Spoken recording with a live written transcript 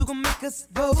make us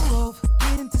both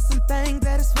get into some things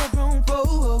that is for grown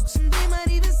folks. And they might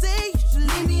even say you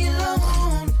should leave me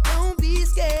alone. Don't be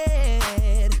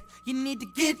scared. You need to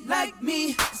get like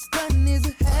me. Stunting is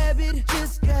a habit,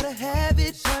 just gotta have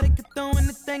it. Shawty could throw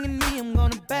anything in me, I'm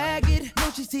gonna bag it.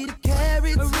 No, she see the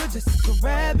carrots, a real just a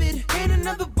rabbit. Ain't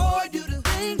another boy do the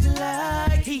things you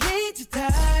like. He ain't your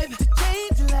type to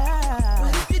change your life.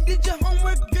 But if you did your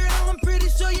homework, girl, I'm pretty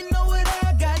sure you know what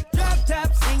I got. Drop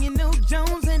top, singing no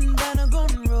Jones and down a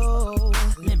golden road.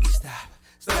 Let me stop.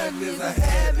 Stunting is a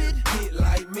habit, get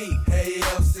like me. Hey,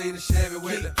 ever seen a Chevy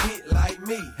with a hit like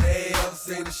me? Hey, ever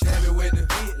seen a Chevy with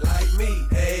a hit like me?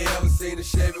 Hey, ever seen a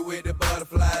Chevy with the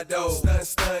butterfly door?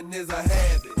 Stunting is a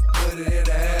habit, put it in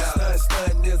the house.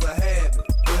 Stunting is a habit,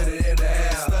 put it in the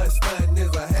house. Stunting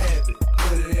is a habit,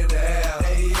 put it in the house.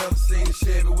 Hey, ever seen a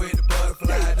Chevy with the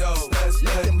butterfly door?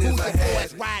 Stunting is a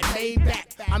habit. Ride laid back,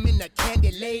 I'm in the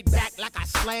candy laid back like I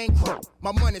slang.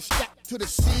 My money strapped to the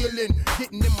ceiling,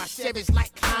 getting in my Chevys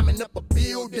like climbing up a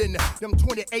building. Them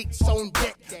 28s on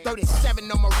deck,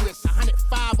 37 on my wrist,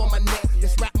 105 on my neck.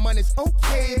 This rap money's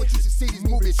okay, but you should see these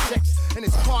movie checks. And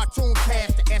this cartoon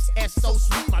cast, the SS so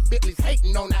sweet, my Bentley's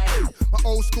hating on that. My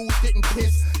old school didn't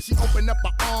piss. She opened up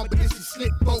her arm, but then she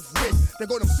slit both wrists. They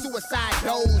go them suicide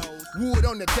doors, wood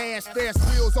on the dash, Ferris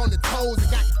wheels on the toes.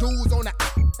 They got dudes on the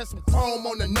and some chrome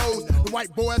on the nose. The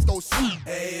white boys go sweet.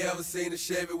 Hey, ever seen a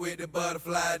Chevy with the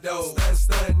butterfly door?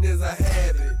 Stunting is a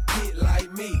habit, get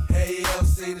like me. Hey, ever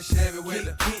seen a Chevy with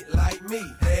a hit like me?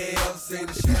 Hey, ever seen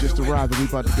a Chevy you just arrived and we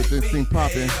about to get this thing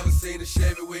popping. Hey, ever seen a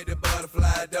Chevy with the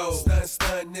butterfly door?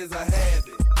 Stunting is a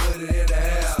habit, put it in the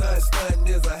house. Stunting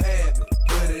is a habit,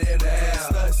 put it in the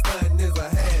house. Stunting is a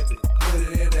habit, put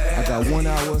it in the house. I got 1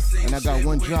 hour and I got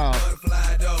one job.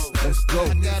 Let's go.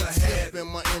 I got a chip in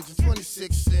my engine,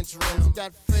 26-inch rims.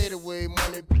 Got fadeaway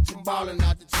money, bitch, I'm ballin'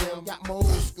 out the gym. Got my old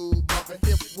school bumpin',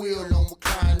 hip wheel on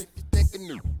recline. If you think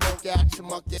new, don't out your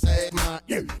monkey ass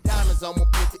mine. Diamonds on my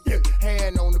pinky,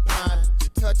 hand on the pine.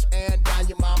 Touch and down,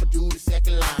 your mama do the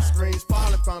second line. Strings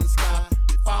falling from the sky,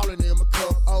 falling in my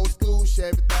cup. Old school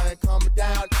Chevy thing coming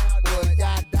down. Boy,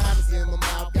 got diamonds in my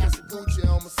mouth, got some Gucci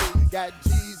on my seat. Got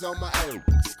G's on my ass,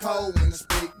 it's cold when I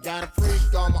speak. Got a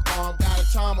freak on my arm, got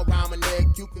a charm around my neck.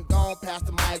 You can go on past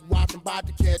the mic, watch 'em about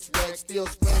to catch wreck. Still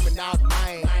screaming out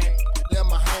mine. Let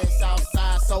my hands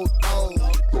outside so cold.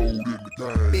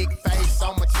 Big face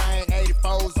on my chain,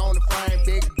 84s on the frame.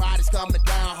 Big bodies coming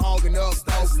down, hogging up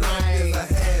those lanes. Is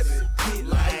a habit, hit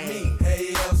like me.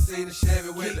 Hey, ever seen a Chevy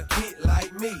with a hit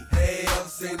like me? Hey, ever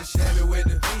seen a Chevy with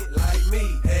a hit like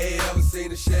me? Hey, ever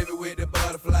seen a Chevy with the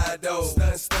butterfly door?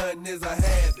 Stunting is a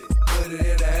habit, put it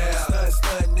in the house.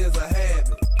 Stunting is a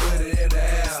habit, put it in the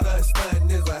house.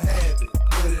 Stunting is a habit,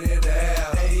 put it in the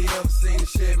house. Hey, ever seen a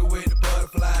Chevy with the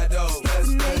butterfly door?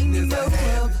 Stunting is a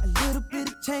habit. A little bit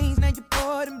of change, now you're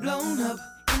bored and blown up.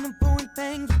 And I'm pouring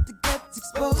things with the guts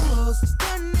exposed.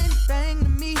 Stunning anything to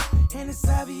me, and it's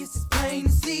obvious, it's plain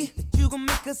to see that you gon'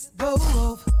 make us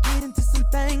both get into some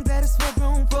things that is for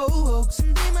grown folks.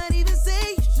 And they might even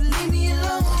say you should leave me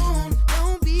alone.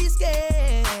 Don't be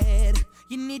scared.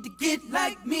 You need to get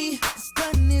like me.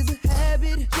 Stunting is a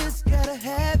habit, just gotta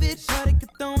have it. Shawty could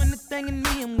throw anything in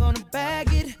me, I'm gonna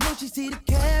bag it. No, she see the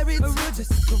carrots, a real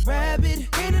just a rabbit.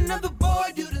 Ain't another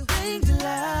boy do the things you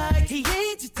like. He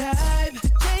ain't your type to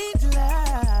change your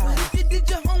life. But if you did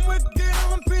your homework,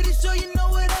 girl, I'm pretty sure you know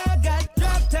what I got.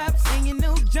 Drop top, singing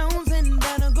no Jones and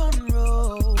down a golden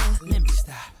road. Let me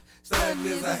stop. Stunting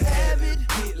is a habit,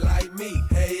 hit like me.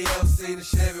 Hey, ever seen a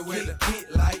Chevy with a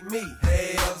hit like me?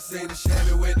 Hey, ever seen a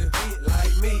Chevy with a hit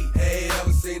like me? Hey,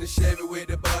 ever seen a Chevy with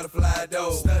the butterfly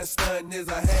door? Stunting is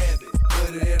a habit,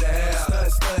 put it in the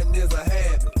house. Stunting is a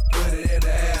habit, put it in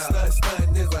the house.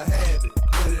 Stunting is a habit,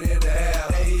 put it in the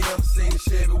house. Hey, ever seen a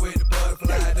Chevy with the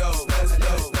butterfly door?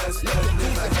 Stunting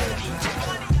is a habit.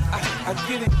 I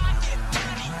get it.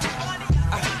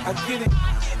 I get it.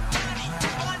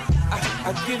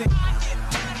 I get it.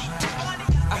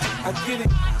 I get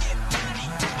it.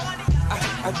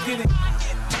 I get it. I get it.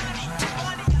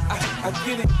 I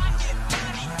get it.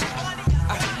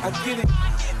 I get it.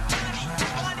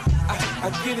 I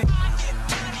get it.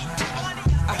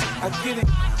 I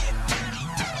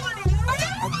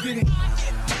get it.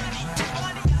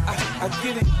 I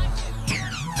get it.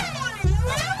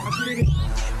 I get it.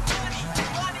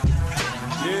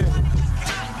 Yeah.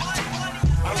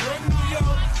 I run New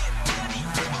York.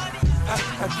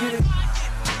 I get it.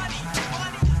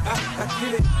 I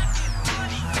get it.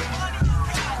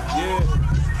 Yeah.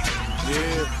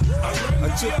 Yeah. I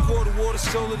took quarter water,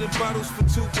 sold it in bottles for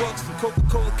 $2. And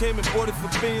Coca-Cola came and bought it for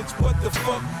beans. What the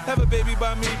fuck? Have a baby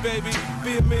by me, baby.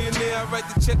 Be a millionaire, I write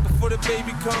the check before the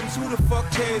baby comes. Who the fuck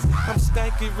cares? I'm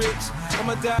stanky rich.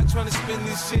 I'ma die trying to spin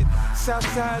this shit.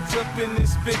 Southside's up in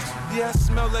this bitch. Yeah, I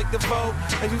smell like the Vogue.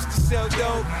 I used to sell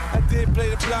dope. I did play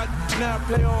the block, now I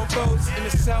play on boats. In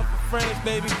the south of France,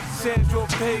 baby. Sandro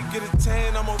Pay, get a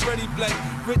tan, I'm already black.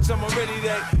 Rich, I'm already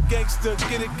that. Gangster,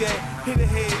 get a gang. Hit a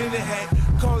head, in a hat.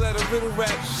 Call that a riddle rap.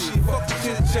 Shit, fuck the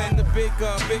chit chat. The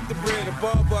baker, bake the bread. A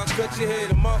barber, I cut your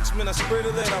head. A marksman, I spread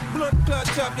a lead. I blood clot,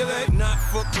 chop your leg. Not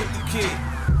fuck with the kid.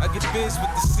 I get biz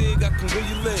with the cig, I can where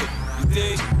you live. You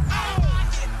dig?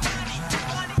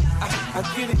 I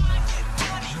get it.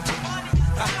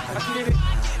 I get it.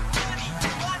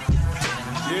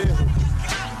 Yeah.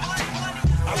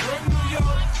 I run New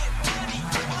York.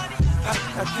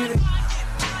 I get it.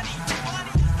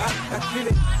 I get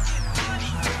it.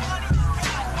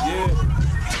 Yeah.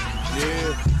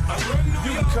 I run New York.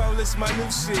 You can call this my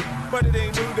new shit, but it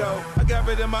ain't new though. I got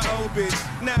rid of my old bitch,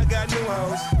 now I got new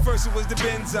hoes. First it was the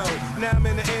Benzo, now I'm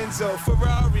in the Enzo.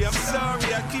 Ferrari, I'm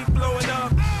sorry, I keep blowing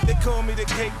up. They call me the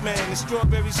cake man, the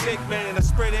strawberry shake man. I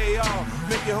spread AR,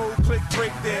 make your whole clique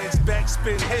break dance.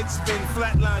 Backspin, head spin,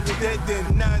 flatline, you're dead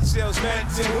then. 9 shells,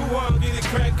 Mac 10, who wanna get it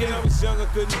crackin'? I was young, I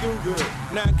couldn't do good,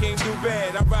 now I can't do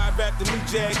bad. I ride back the new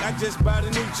Jag, I just bought a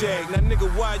new Jag. Now nigga,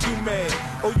 why you mad?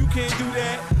 Oh, you can't do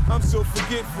that? I'm so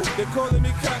forgetful, they calling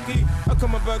me cocky. I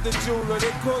come about the jeweler,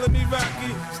 they calling me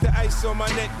Rocky. It's the ice on my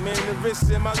neck, man, the wrist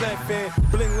in my left hand.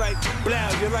 Bling like blow,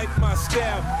 you like my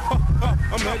style.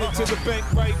 I'm headed to the bank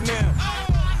right now.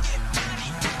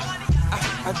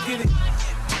 I get it.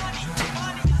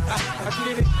 I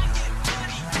get it.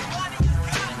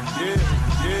 Yeah.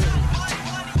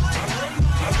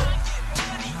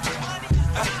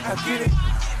 I get it.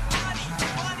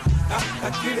 I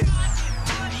get it.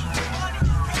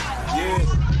 Yeah.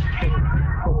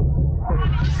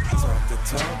 Talk the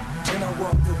talk, and I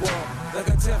walk the walk. Like a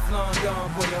Teflon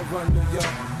Don, boy, I run New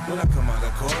York. When I come out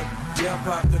of court, yeah, I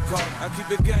pop the car. I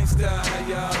keep it gangsta, how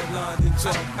y'all London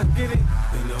talk. I get it.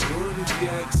 In the hood, if you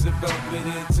ask about me,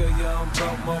 they tell you I'm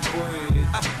about my bread.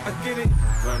 I get it.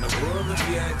 Round the world, if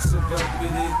you ask about me,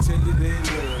 they tell you they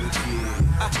love the kid.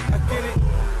 I get it.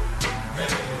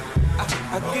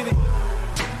 I get it.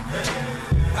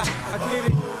 I get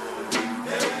it.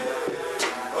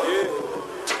 Yeah.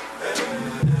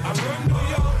 I run New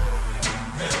York.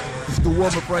 It's the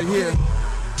warm up right here.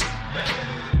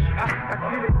 I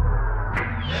get it.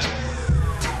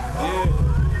 Yeah.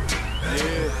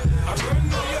 I run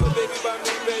New York. Baby by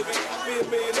me, baby. Be a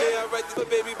millionaire, I write this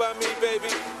baby by me, baby.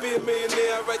 Be a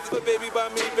millionaire, I write this baby by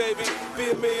me, baby. Be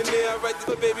a millionaire, I write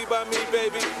this baby by me,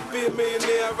 baby. Be a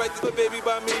millionaire, I write this baby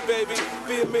by me, baby.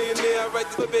 Be a millionaire, I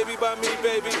write this baby by me,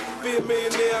 baby. Be a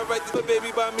millionaire, I write this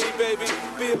baby by me, baby.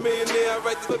 Be a millionaire, I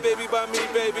write this baby by me,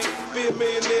 baby. Be a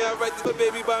millionaire, I write this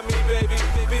baby by me, baby.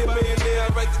 Be a millionaire, I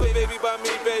write this baby by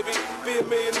me, baby. Be a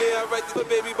millionaire, I write this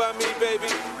baby by me, baby.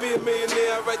 Be a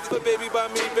millionaire, I write this baby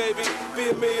by me, baby.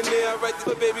 Be a millionaire, I write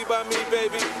this baby by me,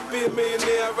 baby. Be a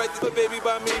millionaire, I write this baby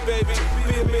by me, baby.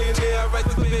 Be a millionaire, I write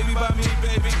this baby by me,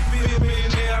 baby. Be a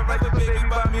millionaire, I write the baby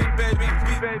by me, baby.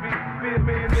 Be a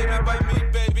millionaire by me,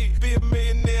 baby. Be a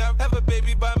millionaire, have a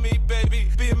baby by me, baby.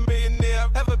 Be a millionaire,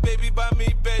 have a baby by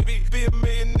me, baby. Be a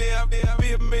millionaire,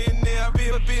 be a millionaire, be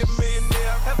a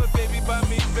millionaire, have a baby by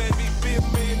me, baby. Be a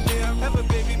millionaire, have a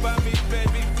baby by me,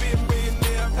 baby. Be a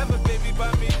millionaire, have a baby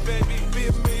by me, baby. Be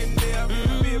a millionaire, be a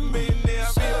millionaire, be a millionaire.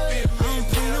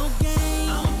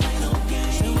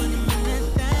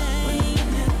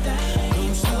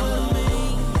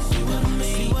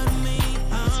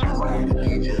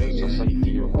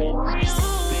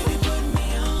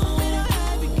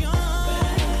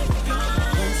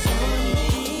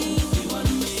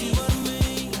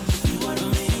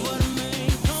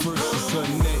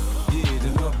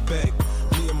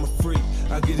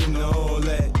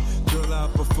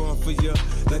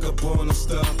 Like a porn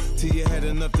star, till you had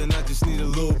enough, then I just need a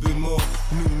little bit more.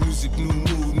 New music, new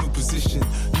mood, new position.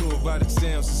 New erotic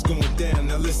sounds, it's going down.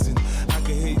 Now listen, I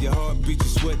can hear your heartbeat, you're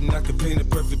sweating. I can paint a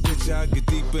perfect picture. I get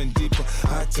deeper and deeper.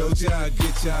 I told you I'd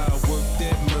get you. I work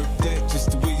that, murk that,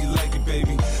 just the way you like it,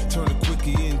 baby. Turn a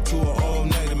quickie into an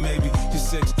all-nighter, maybe. Your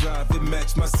sex drive, it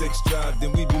match my sex drive.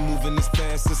 Then we be moving as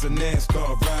fast as a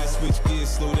NASCAR ride. Switch gears,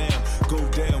 slow down, go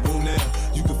down, roll now.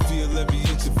 You can feel every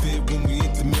inch of it when we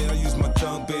intimate. I use my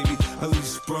tongue, baby. I leave you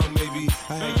sprung, maybe.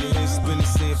 I had your head spinning,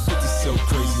 saying 50, so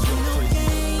crazy, so crazy.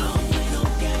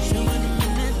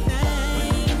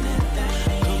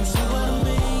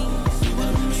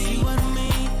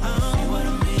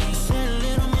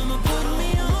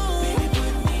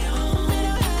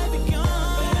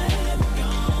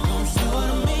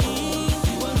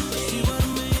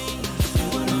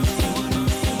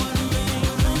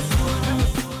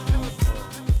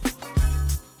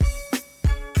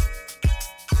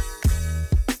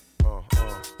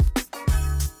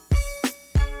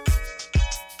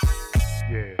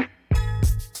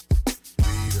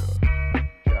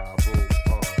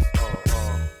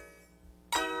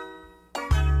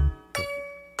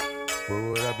 Where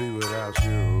would I be without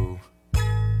you?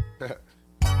 Yeah.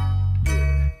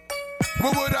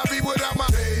 Where would I be without my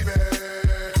baby?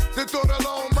 The thought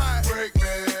alone might break me,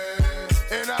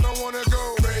 and I don't wanna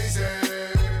go crazy.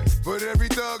 But every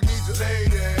thug needs a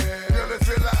lady. Girl, it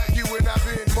feel like you and I've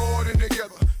been more than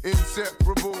together.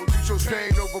 Inseparable, you chose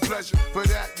pain over pleasure. For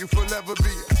that, you forever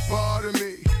be a part of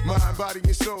me. Mind, body,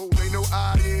 and soul, ain't no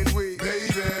I in we.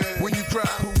 Baby, when you cry,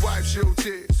 who wipes your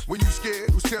tears? When you scared,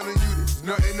 who's telling you this?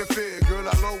 Nothing to fear, girl,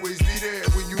 I'll always be there.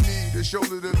 When you need a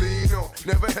shoulder to lean on,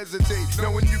 never hesitate,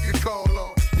 knowing you can call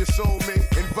on your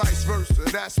soulmate and vice versa.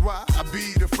 That's why I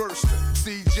be the first to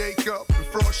see Jacob and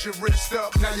frost your wrist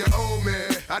up. Now you're old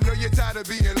man, I know you're tired of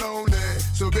being lonely.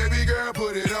 So baby girl,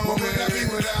 put it on. What would I be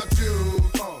without you?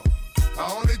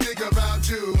 I only think about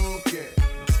you. Yeah.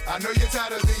 I know you're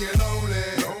tired of being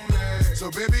lonely. So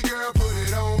baby girl, put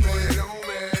it on me.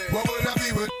 What would I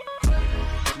be with?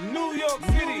 New York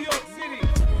City.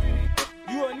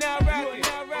 You are now rapping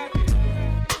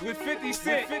with 50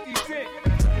 Cent.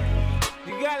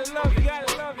 You gotta love it.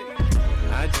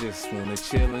 I just wanna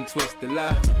chill and twist the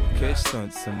lie. Catch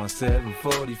stunts in my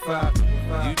 745.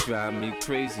 You drive me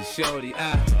crazy, shorty.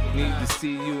 I need to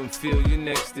see you and feel you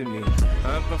next to me.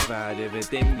 I provide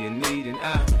everything you need, and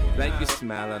I like your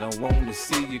smile. I don't want to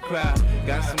see you cry.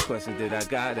 Got some questions that I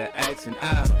gotta ask, and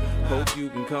I hope you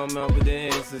can come up with the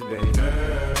answers, baby.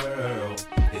 Girl,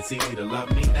 it's easy to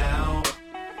love me now.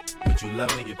 Would you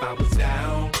love me if I was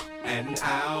down and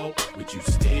out? Would you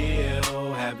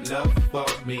still have love for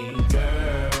me,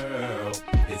 girl?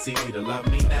 It's easy to love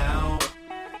me now.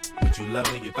 Would you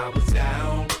love me if I was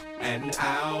down and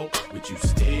out? Would you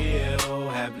still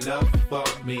have love for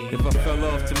me, If I fell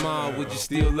off tomorrow, would you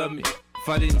still love me? If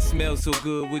I didn't smell so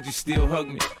good, would you still hug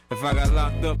me? If I got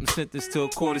locked up and sentenced to a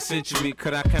quarter century,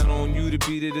 could I count on you to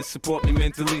be there to support me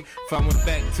mentally? If I went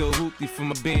back to a hoopty for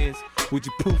my bands, would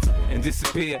you poof and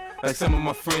disappear like some of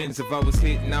my friends? If I was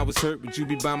hit and I was hurt, would you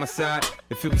be by my side?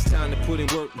 If it was time to put in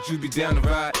work, would you be down to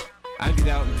ride? I get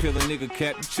out and peel a nigga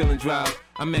cap, you chill and drive.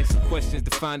 I'm asking questions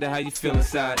to find out how you feel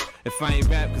inside. If I ain't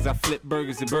rap cause I flip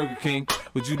burgers at Burger King,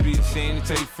 would you be ashamed to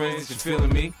tell your friends that you're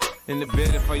feeling me? In the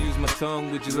bed, if I use my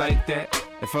tongue, would you like that?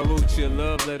 If I wrote you a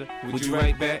love letter, would you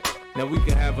write back? Now we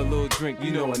can have a little drink,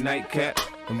 you know, a nightcap,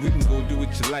 and we can go do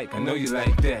what you like. I know you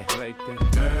like that.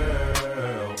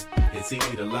 Girl, it's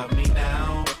easy to love me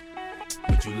now.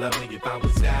 Would you love me if I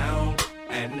was down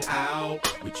and out?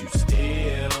 Would you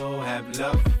still have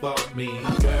love for me,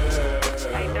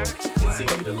 girl? It's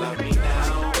easy to love me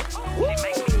now. Would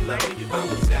you love me if I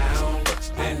was down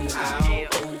and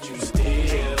out? Would you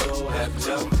still have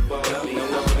love for me?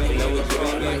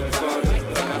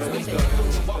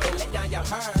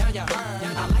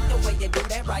 I like the way you do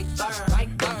that right there.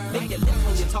 Lick your lips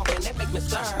when you're talking, that make me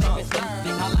stir.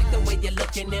 I like the way you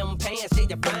look in them pants, yeah,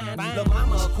 you're fine. Lil'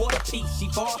 mama a quarter piece, she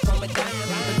far from a dime. The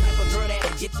type of girl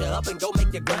that'll get you up and go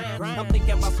make you grind. I'm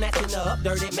thinking about snatching her up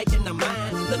dirty, making her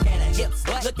mine. Look at her hips,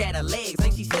 look at her legs,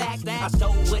 ain't she stacked? I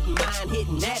sure wouldn't mind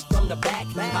hitting that from the back.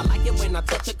 I like it when I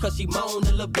touch her cause she moan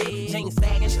a little bit. Chain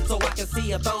sagging so I can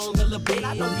see her thong a little bit.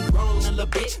 I know you grown a little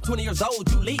bit, 20 years old,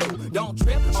 you legal. Don't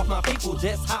trip off my people,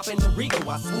 just hop in the Regal.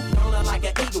 I swoop on her like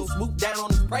an eagle, swoop down on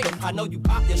the spray. I know you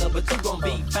popular, but you gon'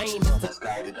 be famous.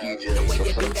 TySkyytheDJ. The way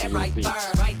you do that right there.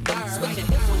 Switch your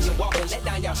hips when you walk and let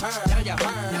down your hair.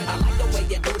 I like the way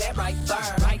you do that right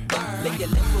there. Lick your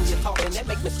lips when you're talking, that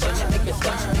make me stir, that make me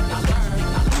stir.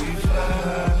 We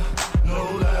fly, no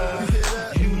lie,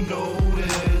 you know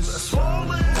this.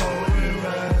 Pouring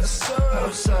rise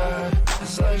outside,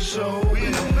 it's like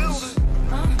showbiz.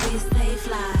 We stay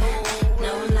fly,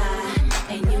 no lie,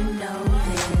 and you know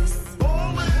this.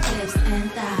 Hips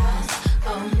and thighs, oh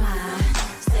my,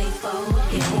 stay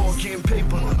focused. More getting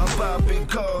paper, I buy big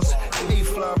cars.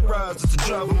 A-fly rides, it's a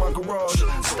drive in my garage.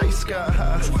 Stay sky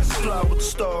high, fly with the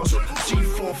stars.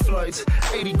 G4 flights,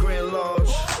 80 grand large.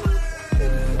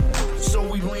 So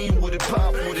we lean with it,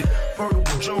 pop with it.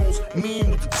 Vertical Jones,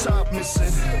 mean with the top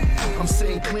missing. I'm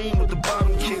saying clean with the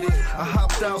bottom kitted. I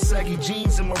hopped out, saggy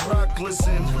jeans and my rock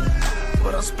glisten.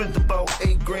 But I spent about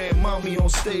 8 grand, mommy on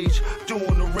stage, doing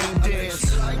the rain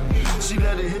dance. She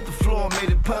let it hit the floor, made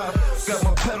it pop. Got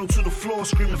my pedal to the floor,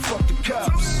 screaming, fuck the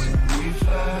cops. We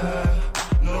fly,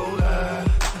 no lie,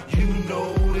 you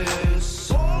know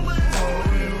this.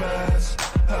 Pouring rise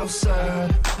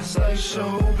outside, it's like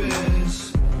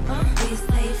showbiz. We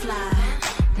stay fly,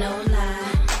 no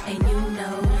lie, and you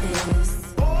know this.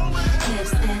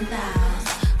 Hips and thighs,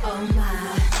 oh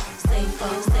my, stay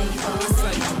focused.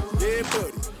 Yeah,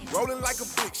 buddy, rolling like a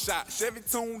big shot. Chevy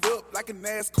tuned up like a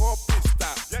NASCAR pit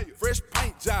stop. Fresh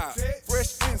paint job,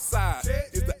 fresh inside.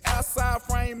 Is the outside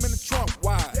frame in the trunk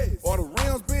wide? Are the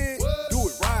rims big?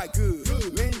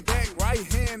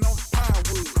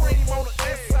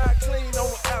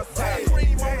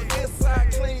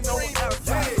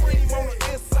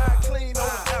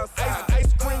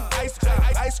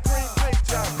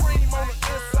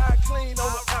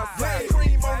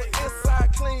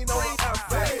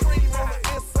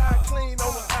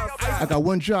 got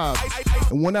one job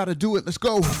and one how to do it. Let's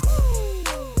go.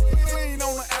 Clean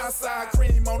on the outside,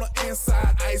 cream on the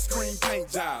inside, ice cream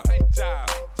paint job.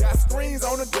 Got screens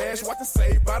on the dash, watching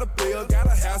Saved by the Bell, got a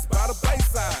house by the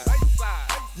Bayside.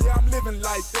 Yeah, I'm living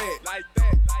like that,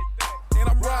 and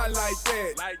I'm riding like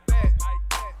that.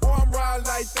 Boy, I'm riding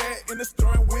like that, in the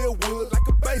steering wheel wood like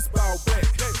a baseball bat.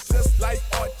 Just like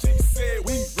RG said,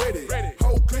 we ready.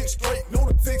 Whole click straight,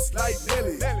 lunatics like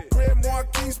Nelly. Grand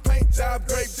Marquis paint job,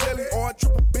 grape jelly, or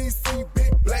triple BC,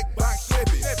 big black box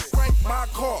Chevy. Crank my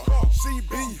car, she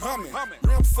be humming.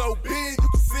 Rim so big, you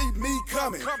can see me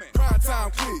coming. Prime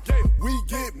time click, we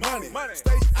get money.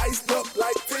 Stay iced up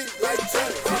like tea, like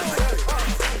jelly.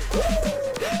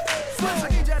 I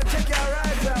need y'all to take y'all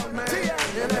rides out, man.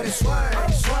 And let it swing.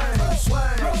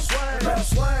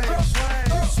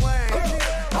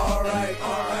 Alright,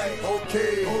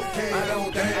 okay. I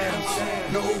don't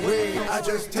dance, no way. I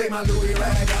just take my Louis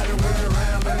rag out and wear it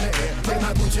around in the air. Take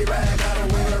my Gucci rag out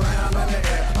and wear it around in the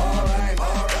air. Alright,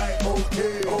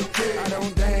 okay. I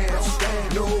don't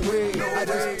dance, no way. I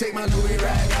just take my Louis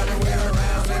rag out and wear it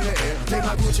around in the air. Take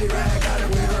my Gucci rag out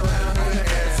and wear it around in the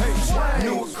air.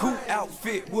 New coupe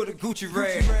outfit with a Gucci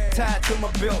rag tied to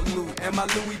my belt loop and my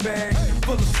Louis bag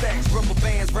full of stacks, rubber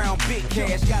bands, round big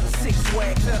cash. Got a six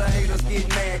swag, tell the haters get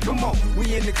mad. Come on,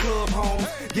 we in the club, home,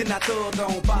 getting our thug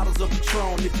on. Bottles of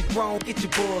Patron, if you grown, get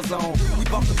your buzz on. We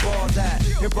bought the bars out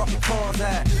and brought the cars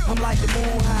out. I'm like the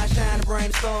moon high, shining, bring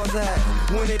the stars out.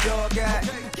 When the dog out,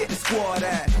 get the squad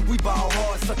out. We ball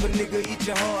hard, suck a nigga, eat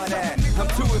your heart out. I'm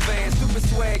too advanced, stupid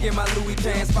swag in my Louis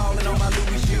pants, falling on my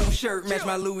Louis shoe shirt, match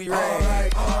my Louis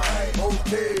rag. Alright,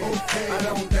 okay. I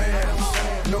don't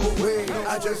dance, no way.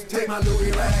 I just take my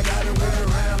Louis rag out and wear it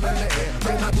around in the air.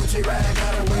 Take my Gucci rag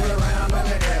out and wear it around in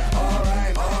the air.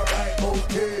 Alright,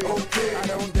 okay. I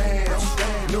don't dance,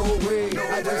 no way.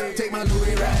 I just take my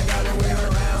Louis rag out and wear it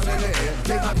around in the air.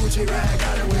 Take my Gucci rag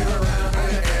out and wear it around in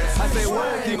the air. I say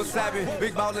word, keep savvy.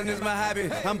 Big ballin' is my hobby.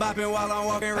 I'm bopping while I'm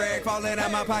walking, rag falling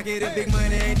out my pocket. If big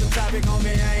money ain't the topic,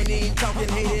 homie, I ain't even talking.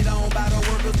 Hated on by the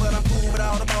workers, but I'm cool with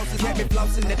all the bosses. Kept me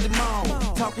flossing at the mall,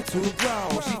 talking to a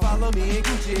girl. She follow me in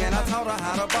Gucci and I taught her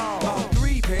how to ball.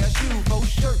 3 pair of shoes, 4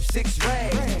 shirts, 6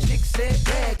 rags. Chick said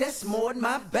bag, that's more than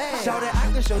my bag. Shout it,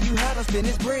 I can show you how to spin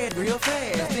this bread real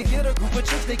fast. Then get a group of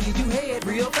chicks, they give you head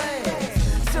real fast.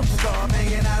 Simple star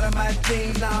hanging out of my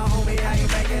jeans. Nah, homie, I ain't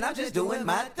banking, I'm just doing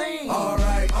my thing.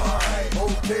 Alright,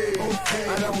 okay.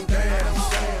 I don't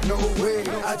dance, no way.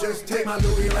 I just take my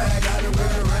Louis rag out and wear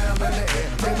it around in the air.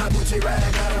 Take my Gucci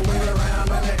rag out and wear it around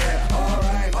in the air.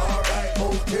 Alright,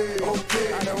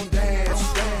 okay. I don't dance,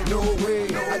 no way.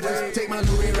 I just take my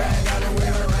Louis rag out and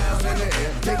wear it around in the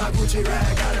air. Take my Gucci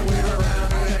rag out and wear it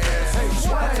around in the air.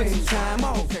 I took some time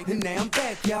off, and now I'm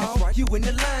back, y'all. You in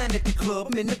the line at the club,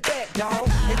 I'm in the back, dawg.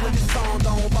 And when the song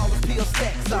on, ballers peel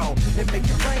stacks off. And make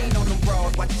it rain on them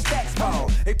bras, watch your stacks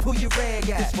fall. They pull your rag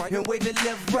out, and wave it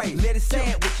left, right. Let it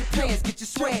sandwich your pants, get your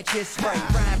swag just right.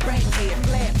 Ryan Brainhead,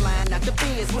 flat flying out the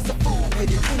bins. What's a fool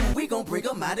with it? Ooh, we gon' bring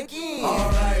them out again.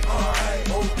 Alright,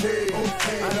 okay.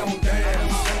 I don't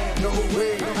dance, no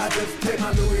way. I just take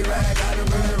my Louis rag out and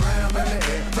wear it around in the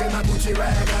air. Take my Gucci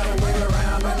rag out and wear it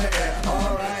around in the air.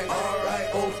 Alright,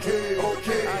 okay.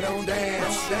 I don't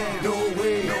dance, no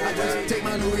way. I just take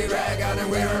my Louis rag out and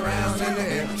wear it around in the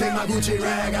air. Take my Gucci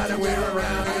rag out and wear it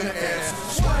around in the air.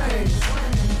 Swing.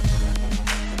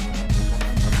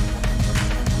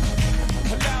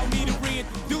 Allow me to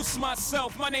reintroduce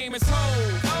myself. My name is Ho.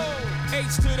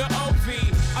 H to the OV.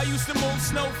 I used to move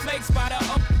snowflakes by the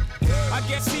up. I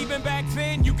guess even back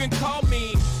then you can call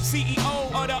me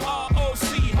CEO of the ROC.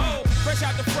 Ho. Fresh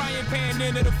out the frying pan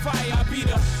into the fire. I be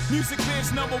the music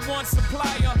biz #1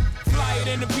 supplier. Fly it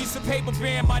in a piece of paper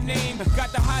bearing my name.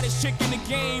 Got the hottest chick in the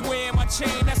game wearing my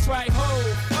chain. That's right, ho.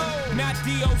 Not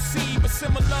DOC, but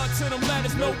similar to them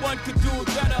letters. No one could do it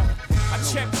better. I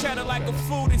check cheddar like a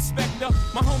food inspector.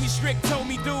 My homie Strick told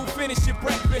me, dude, finish your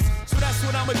breakfast. So that's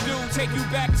what I'ma do. Take you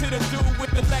back to the dude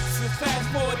with the Lexus. Fast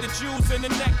forward the jewels and the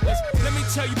necklace. Let me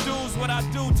tell you, dudes, what I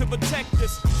do to protect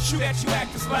us. Shoot at you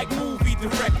actors like movie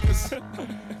directors.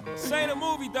 This ain't a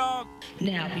movie, dog.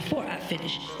 Now, before I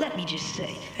finish, let me just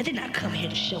say, I did not come here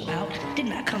to show out, did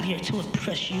not come here to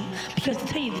impress you, because to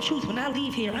tell you the truth, when I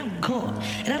leave here, I'm gone,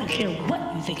 and I don't care what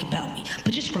you think about me,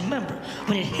 but just remember,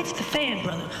 when it hits the fan,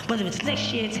 brother, whether it's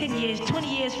next year, 10 years, 20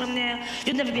 years from now,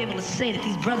 you'll never be able to say that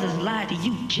these brothers lied to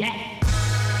you, Jack.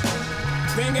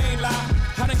 Thing ain't lie.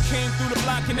 I done came through the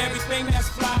block and everything that's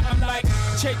fly. I'm like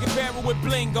Che Guevara with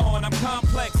bling on. I'm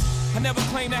complex. I never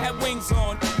claimed I had wings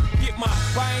on. get my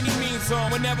by any means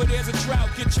on. Whenever there's a drought,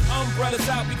 get your umbrellas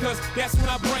out because that's when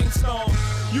I brainstorm.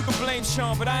 You can blame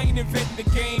Sean, but I ain't inventing the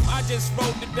game. I just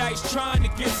rolled the dice trying to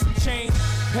get some change.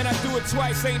 And I do it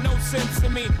twice, ain't no sense to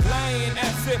me. Lying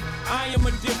as if I am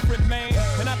a different man.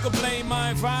 And I could blame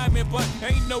my environment, but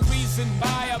ain't no reason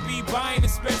why I be buying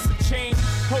expensive change.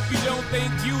 Hope you don't think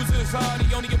users are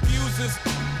the only abusers.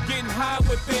 Getting high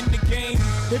within the game.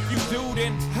 If you do,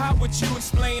 then how would you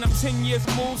explain? I'm 10 years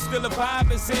old, still a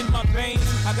vibe is in my veins.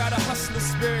 I got a hustler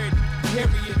spirit,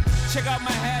 period. Check out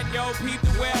my hat, yo, peep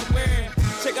the way I wear it.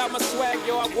 Check out my swag,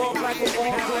 yo, I walk like a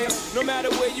ball player. No matter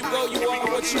where you go, you are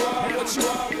what you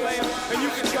are, player. And you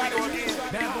can try to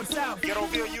Bad Boy South,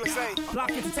 Ghettoville, USA,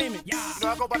 Block Entertainment. You know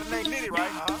I go by the name Nitty,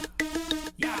 right?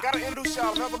 I gotta introduce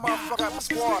y'all another motherfucker out my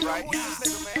squad, right? Who's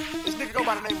this nigga, man? This nigga go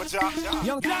by the name of Jock.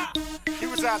 Young Jock. He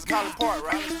resides in College Park,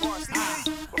 right?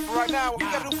 But for right now, what we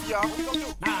gotta do for y'all? What we gonna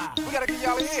do? We gotta give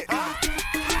y'all a hit.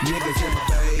 Niggas in my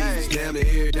face, damn near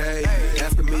every day.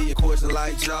 Asking me a question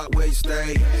like, Jock, where you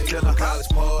stay? Tell them College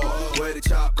Park, where the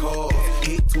chop call.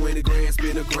 Hit 20 grand,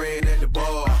 spend a grand at the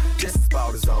bar. Just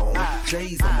about his own,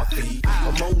 J's on my feet.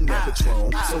 I'm on that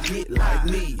Patron, so get like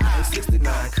me. I'm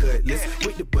 69 cutlass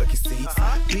with the bucket seats.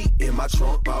 Beat in my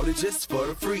trunk, bought it just for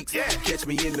the freaks. Catch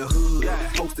me in the hood,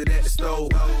 posted at the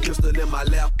stove. Pistol in my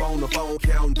lap on the phone,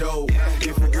 count dough.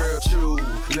 If a girl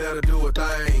choose, let her do a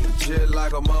thing. Just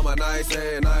like a mama, nice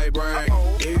and night brain.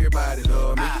 Everybody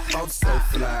love me, I'm so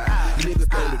fly. Niggas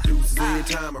throw the deuces every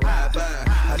time I ride by.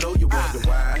 I know you wonder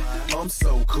why, I'm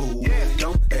so cool.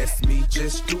 Don't ask me,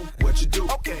 just do what you do.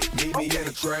 Meet me in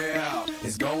the trail,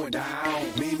 it's going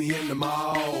down. Meet me in the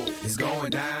mall, it's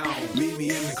going down. Meet me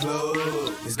in the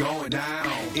club, it's going down.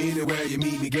 Anywhere you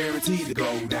meet me, guaranteed to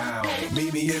go down.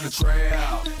 Meet me in the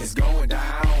trail, it's going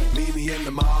down. Meet me in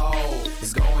the mall,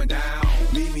 it's going down.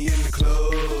 Meet me in the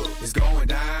club, it's going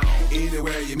down.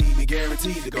 Anywhere you meet me,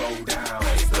 guaranteed to go down.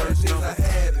 First is a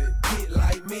habit, hit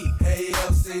like me. Hey,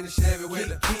 ever seen a Chevy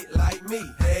with a hit like me?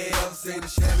 Hey, ever seen a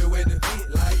Chevy with a hit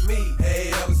like me?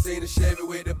 Hey, ever seen a Chevy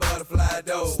with the butterfly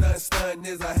door? Stunt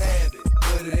is a habit,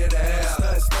 put it in the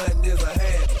house. Stunt is a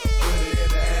habit, put it in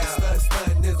the house.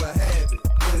 Stunt is a habit,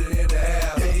 put it in the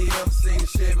house. Hey, ever seen a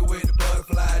Chevy with the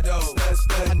butterfly door?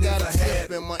 Stunt is a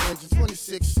habit. In my engine,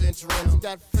 26-inch rims.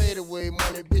 Got fadeaway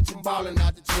money, bitch, I'm ballin'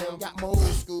 out the gym. Got my old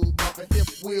school bumpin', hip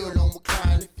wheel on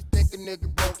recline. If you think a nigga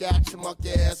broke out, your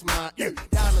monkey ass mine.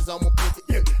 Diamonds on my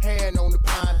pinky, hand on the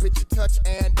pine. Bitch, you touch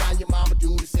and down, your mama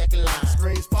do the second line.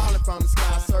 Screens falling from the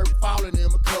sky, surf falling in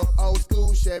my cup. Old school,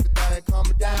 everything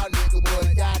coming down, nigga.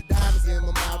 What? Got diamonds in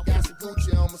my mouth, got some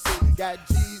Gucci on my seat. Got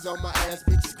G's on my ass,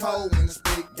 bitch, it's cold when I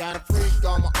speak. Got a freak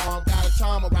on my arm, got a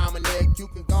charm around my neck. You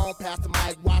can go on past the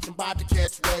mic, watch them about to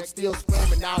catch wreck. Still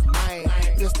screaming out mine.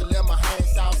 Pistol in my hand,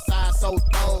 Southside, so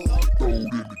cold.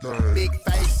 Big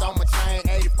face on my chain,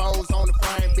 84s on the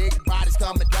frame. Big bodies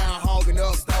coming down, hogging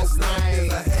up those lanes.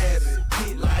 Is a habit,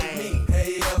 hit like me.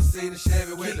 Hey, ever seen a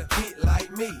Chevy with a hit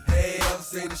like me? Hey, ever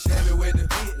seen a Chevy with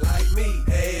a hit like me?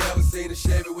 Hey, ever seen a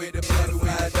Chevy with a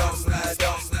butterfly door? Slide.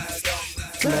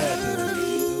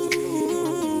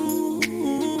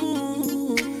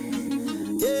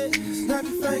 Snap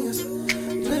your fingers,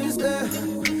 please there.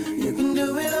 You can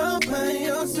do it all by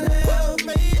yourself,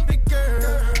 baby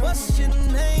girl. What's your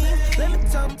name? Let me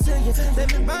talk to you.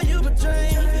 Let me buy you a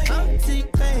drink. I'm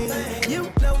T-Pain.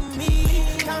 You know me.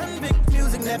 Convict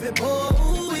music, nappy boy.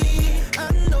 I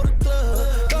know the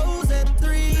club goes at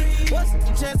 3. What's the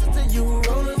chances of you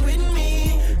rolling with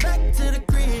me? Back to the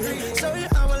crib, show you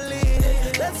how I live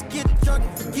it. Let's get drunk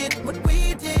and forget what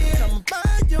we did. Come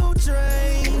buy your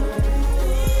drink.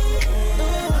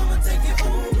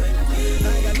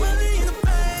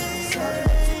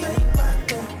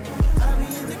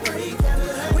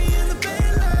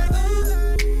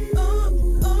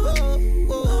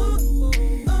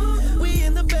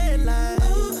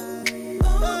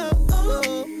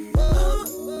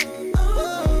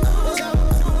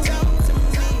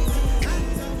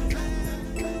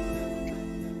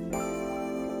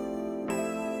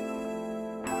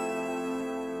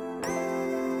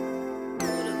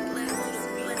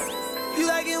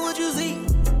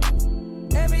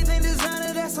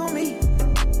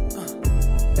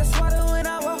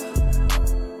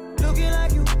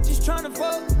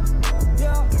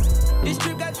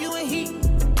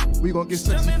 We gonna get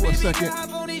sexy for a second.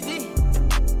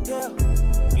 Yeah,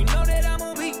 you know that I'm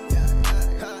on beat.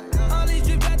 All these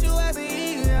trips got you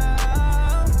happy.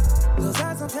 Cause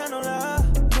I some kind of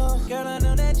love. Girl, I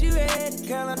know that you ready.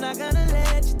 Girl, I'm not gonna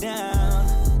let you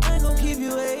down. I ain't gonna keep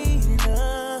you waiting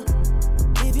up.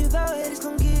 If you thought it's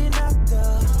gonna get knocked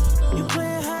up, you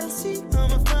playing hide and seek,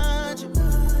 I'ma find you.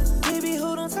 Baby,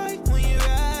 hold on tight when you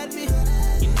ride me.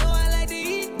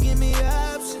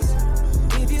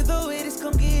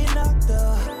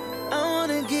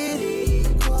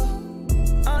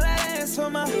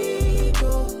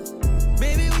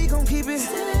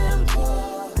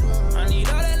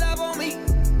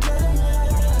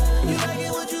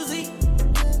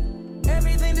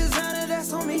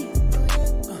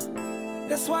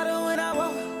 swatter when I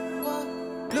walk.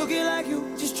 Looking like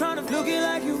you, just tryna fuck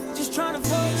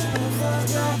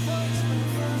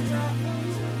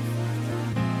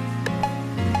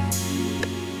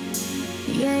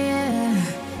Yeah.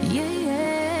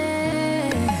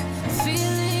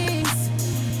 Feelings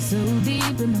so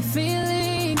deep in my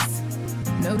feelings.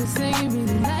 No, this ain't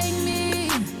really like me.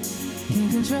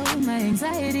 Can't control my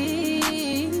anxiety.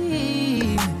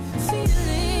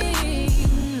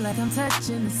 Feeling like I'm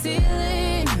touching the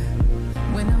ceiling.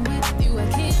 When I'm with you, I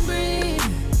can't breathe.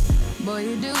 Boy,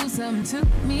 you do something to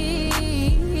me.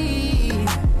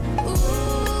 Ooh,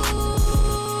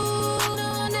 no,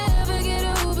 I'll never get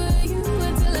over you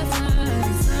until I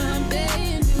find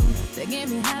something new that get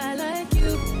me high like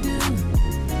you do.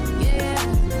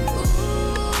 Yeah. Ooh,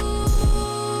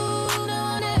 no,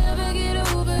 I'll never get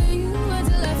over you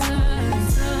until I find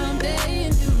something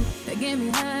new that get me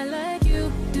high like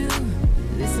you do.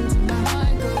 Listen to my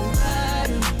heart go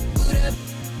bottom, boot up,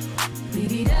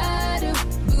 beady-da-do,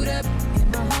 boot up,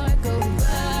 and my heart go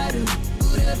bottom,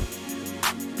 boot up,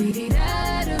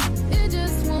 beady-da-do. It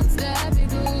just won't stop, it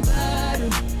go bottom,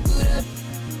 boot up,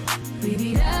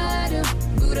 beady-da-do,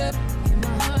 boot up, and my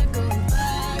heart go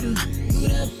bottom,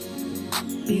 boot up,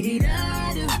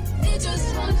 beady-da-do. It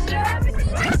just won't stop, it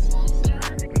just won't stop.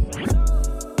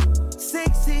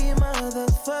 Sexy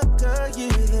motherfucker, you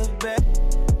the best.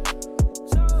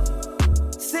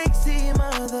 Sexy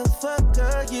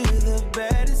motherfucker, you the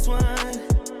baddest one.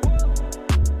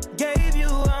 Gave you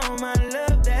all my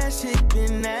love, that shit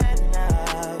been at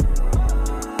now.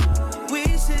 We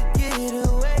should get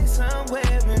away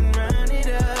somewhere and run it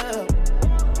up.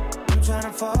 I'm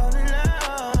tryna fall in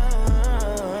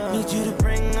love. Need you to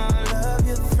bring all of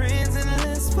your friends and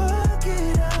let's fuck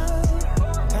it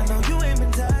up. I know you ain't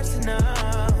been touched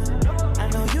enough. I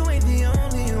know you ain't the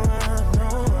only one,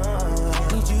 no.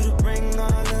 Need you to bring all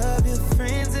of your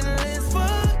friends and let's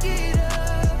fuck it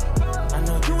up. I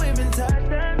know you ain't been touched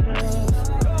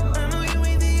enough. I know you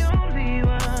ain't the only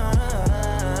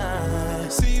one.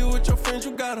 See you with your friends,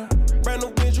 you got her. Brand new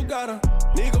bitch, you got her.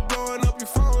 Nigga blowing up your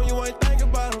phone, you ain't thinking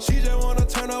about her. She just wanna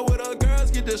turn up with her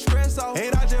girls, get the stress off.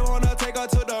 And I just wanna take her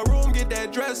to the room, get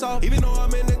that dress off. Even though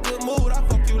I'm in a good mood, I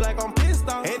fuck you like I'm pissed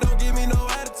off. And don't give me no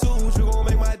attitude, you gon'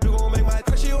 make my.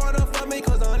 Her she wanna fuck me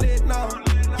cause I'm lit now.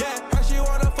 Yeah, her she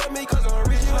wanna fuck me cause I'm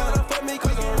rich. She wanna fuck me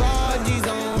cause I'm rich. G's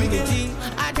on the G.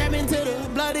 I trap into the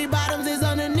bloody bottoms is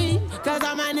underneath. Cause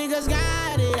all my niggas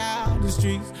got it out the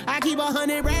streets. I keep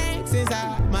 100 racks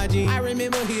inside my jeans. I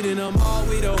remember hitting them all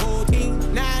with the whole team.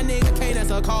 Now a nigga can't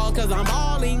answer calls cause I'm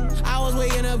balling. I was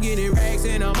waking up getting racks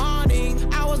in the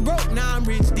morning. I was broke, now I'm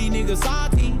rich, these niggas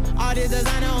salty. All this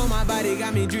designer on my body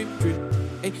got me drip.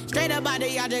 Hey, straight up out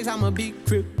the objects, I'm a big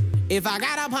crip. If I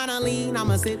got up on a lean,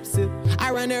 I'm a sip.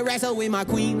 I run the racks up with my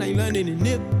queen like London and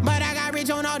Nip. But I got rich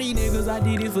on all these niggas, I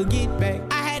didn't forget back.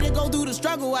 I had to go through the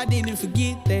struggle, I didn't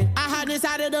forget that. I hopped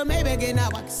inside of the Maybach and now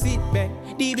I can sit back.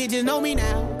 These bitches know me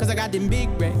now, cause I got them big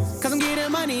racks. Cause I'm getting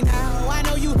money now, I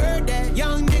know you heard that.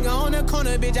 Young nigga on the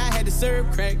corner, bitch, I had to serve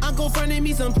crack. Uncle fronted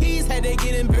me some peas, had to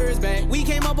get them birds back. We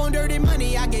came up on dirty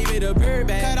money, I gave it a bird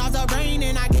back. Cut off the brain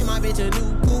and I gave my bitch a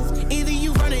new poof. Either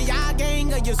you running y'all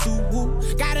gang or you Subaru.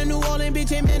 Got a New Orleans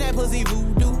bitch and man, that pussy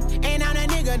voodoo. And I'm that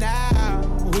nigga now,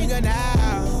 nigga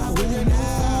now, nigga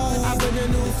now. I put the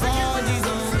new 4G's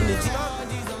on the G.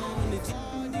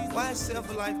 Why self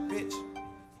a life, bitch?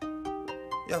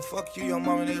 Yeah, fuck you, your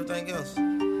mom and everything else.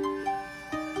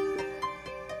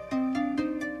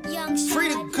 Young Free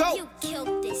to go. You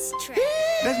killed this track.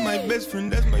 That's my best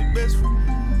friend, that's my best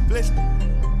friend. Bless me.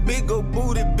 Big old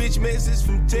booty bitch message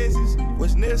from Texas.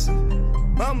 What's Nessa?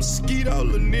 I'm a skeet, all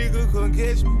the nigga come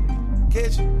catch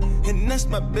me. And that's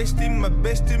my bestie, my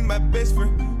best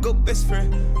friend. Go best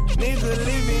friend. Nigga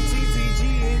living TTG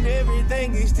and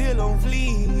everything is still on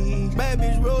fleek. Bad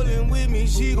bitch rolling with me,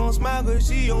 she gon' smile cause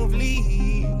she on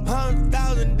fleek.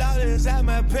 $100,000 out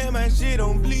my pay, my shit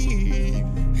on bleed.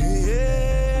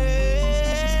 Yeah.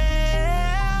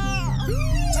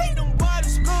 Take them boys to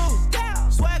school,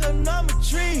 swagger number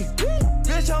 3.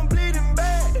 Bitch, I'm bleeding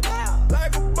bad,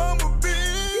 like a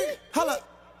bumblebee. Holla,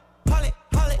 holly,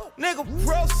 nigga,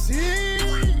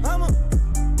 proceed. I'ma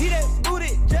eat that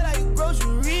booty just like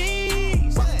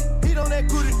groceries. Eat on that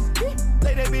booty,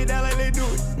 lay that bitch down like they do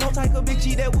it. No type of bitch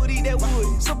eat that wood, eat that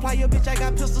wood. Supply your bitch, I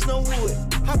got pistols, no wood.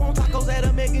 Hop on tacos that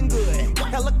are making good.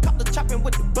 Helicopter chopping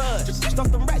with the buzz.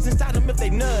 Stuff them rats inside them if they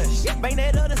nudge. Bang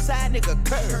that other side, nigga,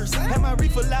 curse. Have my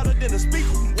reefer louder than a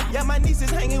speaker. Yeah, my niece is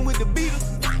hanging with the Beatles.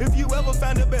 If you ever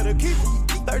find a better keeper.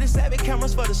 37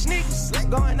 cameras for the sneakers.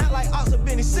 Going out like Ox or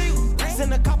Benny Siegel.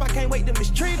 Send a cop, I can't wait to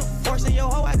mistreat him. Forcing your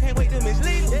hoe, I can't wait to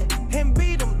mislead him. And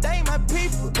beat them, they my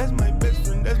people. That's my best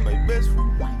friend.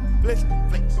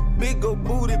 Big old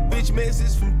booty bitch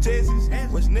message from Texas.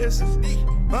 What's necessary?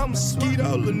 I'm a skeet,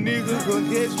 all the niggas gon'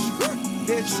 get you.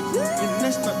 Get you. And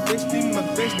that's my bestie, my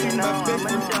bestie, my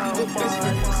bestie.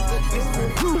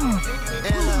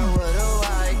 And I'm with a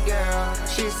white girl.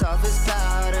 She soft as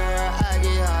powder. I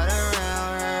get hot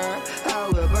around her. I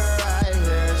whip her right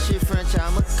here. She French,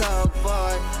 I'm a coke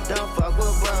boy. Don't fuck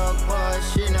with broke boy.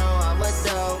 She know I'm a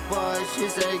dope boy. She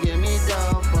say give me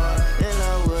dope boy. And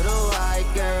I'm with a white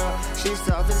girl. She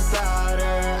soft as powder.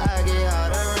 I get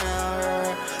hot around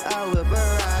her. I whip her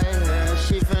right here.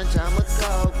 She French, I'm a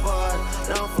coke boy.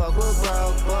 Don't fuck with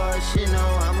broke boy. She know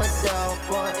I'm a dope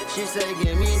boy. She say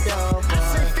give me dope boy. I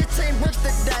said 15 bricks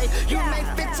today. You make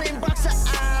 15 bucks an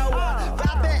hour.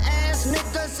 Robbing ass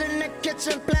niggas in the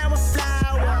kitchen playing with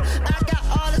flour. I got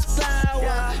all this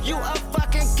flour. You a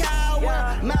fucking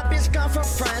coward. My bitch come from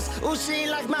France. Ooh, she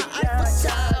like my Eiffel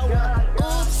Tower.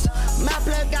 Oops, my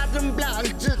plug got them blocks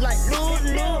just like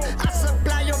Lulu. I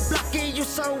supply your blocky. You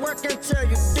so work until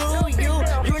you do you.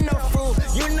 You know fool.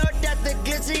 You know that the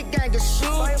glizzy gang is shoot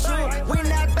you. We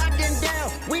not backing down.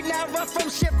 We not run from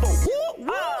shit, but woo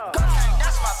woo.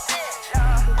 That's my bitch.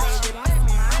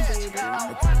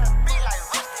 Wanna be like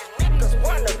Rusty niggas.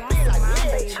 Wanna be like me.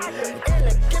 In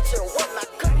the kitchen with my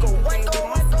cooker. Wake up,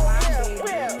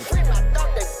 yeah. Free my dog,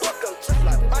 they book him just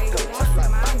like Michael. Just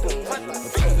like Michael.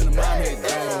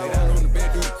 On the bed,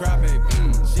 do the cry, baby.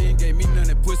 She ain't gave me none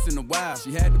that puss in a while.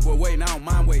 She had the boy waiting, I don't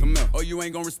mind waiting. Oh, you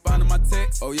ain't gon' respond to my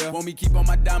text? Oh, yeah. Want me keep on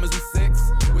my diamonds with sex?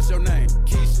 What's your name?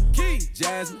 Keisha, Key,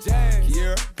 Jasmine,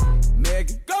 Kiera,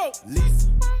 Megan, go, Lisa,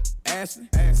 Ashley,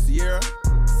 Sierra,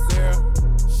 Sarah.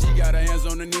 She got her hands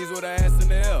on her knees with her ass in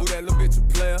the air. Who that little bitch a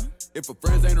player? If her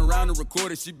friends ain't around to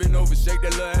record it, she been over, shake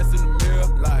that little ass in the mirror.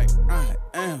 Like, I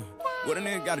am. What a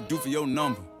nigga gotta do for your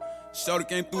number? Shorty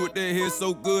came through it there, here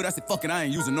so good. I said, fuck it, I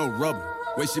ain't using no rubber.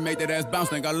 Way she make that ass bounce,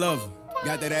 think I love her.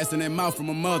 Got that ass in that mouth from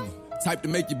her mother. Type to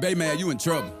make your bae mad, you in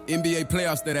trouble. NBA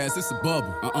playoffs, that ass, it's a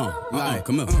bubble.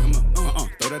 Come on.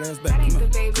 Throw that ass back. That ain't the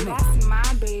baby, that's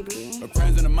my baby. Her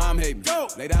friends and her mom hate me. Go.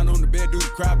 Lay down on the bed, do the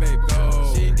cry, baby.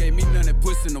 Go. She ain't gave me none that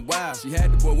puss in a while. She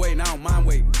had the boy waiting, I don't mind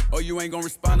waiting. Oh, you ain't gon'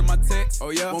 respond to my text?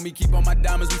 Oh, yeah? Want me keep on my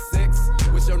diamonds with sex?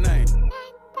 What's your name?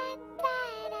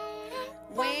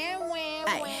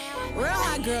 Real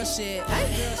hot girl shit.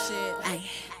 Ay.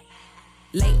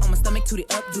 Lay on my stomach, toot it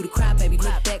up, do the cry, baby.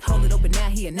 Look back, hold it open, now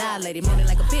he annihilated. Moaning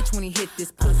like a bitch when he hit this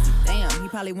pussy. Damn, he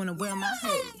probably wanna wear my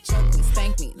head. Choke me,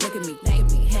 spank me, look at me, thank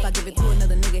me. If I give it to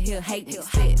another nigga, he'll hate me.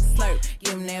 Spit, slurp,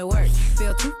 give him that work.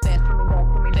 Feel too fast for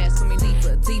me, fast for me,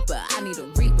 deeper. I need a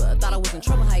reaper. Thought I was in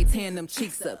trouble, how he tearing them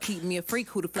cheeks up. Keep me a freak,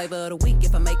 who the flavor of the week.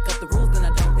 If I make up the rules, then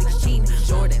I don't think it's cheating.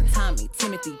 Jordan, Tommy,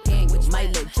 Timothy, Daniel,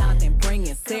 might let Jonathan bring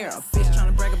in Sarah. Bitch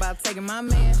tryna brag about taking my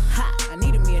man. Ha, I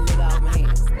needed me a nigga off my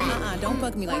hands. Don't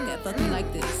fuck me like that, fuck me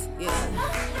like this, yeah.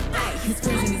 Ay, his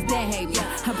friends and his dad hate me.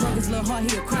 I broke his little heart,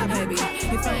 he'll cry, baby.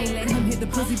 If I ain't let him hit the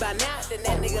pussy by now, then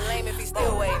that nigga lame if he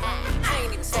still waiting. I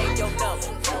ain't even saved your number, so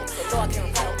no, I can't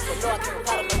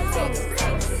report him no text.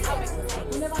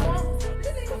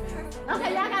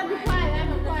 Okay, y'all gotta be quiet,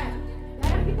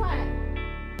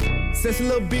 Sexy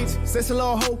little bitch, sexy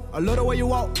little hoe. I love the way you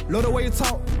walk, love the way you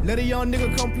talk. Let a young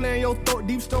nigga come play in your throat,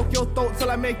 deep stroke your throat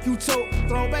till I make you choke.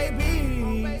 Throw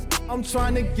babies, I'm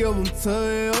trying to give them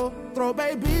to you. Throw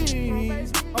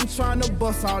babies, I'm trying to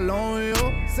bust all on you.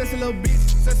 Sexy little bitch,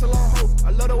 sexy little hoe.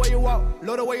 I love the way you walk,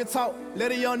 love the way you talk.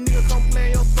 Let a young nigga come play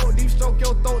in your throat, deep stroke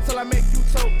your throat till I make you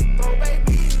choke. Throw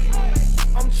babies,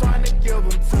 I'm trying to give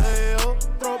them to you.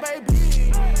 Throw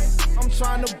babies, I'm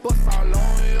trying to bust all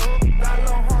on you. Got a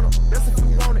little harder, that's if you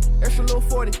want it. Extra little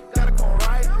 40, gotta come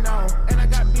right now. And I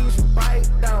got beans, you bite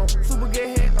down. Super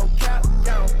good head, no cap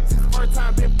down. Since the first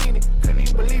time been feeding, couldn't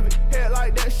even believe it. Head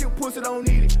like that, shit pussy don't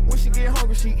need it. When she get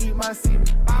hungry, she eat my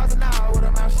seed. Miles an hour with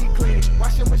her mouth, she clean it.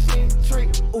 Washing machine, trick,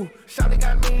 ooh. Shawty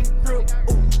got mean grip,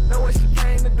 ooh. Know what she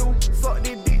came to do. Suck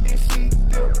this dick, then she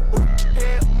dip, ooh.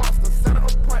 Head monster, set an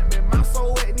appointment. Mouth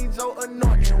so wet, need your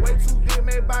anointing. Way too big,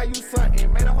 may buy you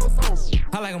something. Made a whole song.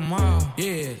 I like them all,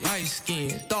 yeah, light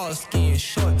skin, dark skin,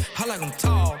 short. I like them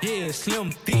tall, yeah, slim,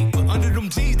 thick. But under them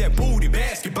jeans, that booty,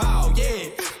 basketball, yeah.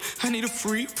 I need a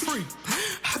free.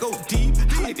 I go deep,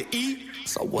 I like to eat.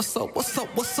 So what's up? What's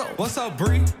up,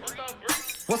 Bree?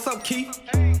 What's up, Keith?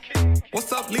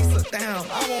 What's up, Lisa? Damn,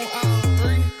 I want all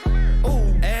three.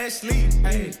 Ooh, Ashley,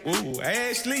 hey,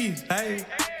 hey.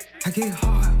 I get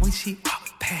hard when she walk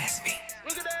past me.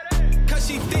 Cause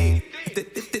she thick.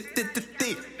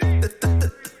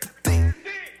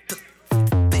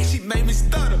 She made me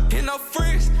stutter in her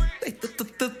friends.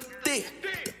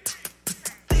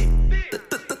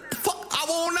 Fuck, I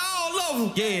want all of them.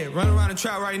 Yeah, running around the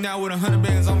trap right now with 100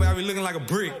 bands on me, I be looking like a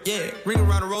brick. Yeah, ring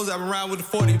around the rose, I been around with the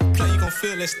 40. If you play, you gon'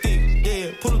 feel that stick.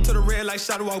 Yeah, pull up to the red light,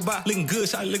 shot to walk by, looking good,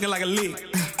 shot looking like a lick.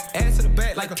 Add to the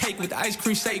back like a cake with the ice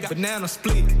cream shake, banana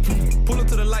split. Pull up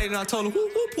to the light and I told her, who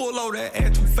pull over that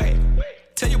ass too fat.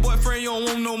 Tell your boyfriend you don't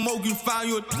want no more, you find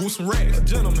you a some racks. A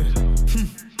gentleman,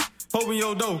 open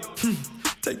your door,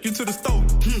 take you to the store,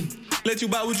 let you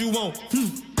buy what you want.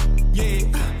 Yeah,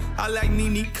 I like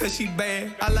Nene cause she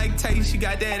bad. I like Tay, she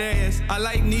got that ass. I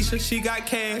like Nisha, she got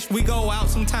cash. We go out,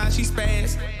 sometimes she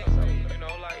spaz.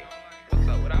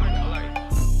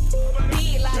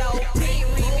 Big lotto, big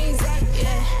remix,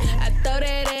 yeah. I throw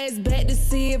that ass back to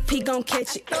see if he gon'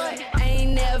 catch it. I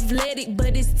ain't athletic,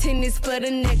 but it's tennis for the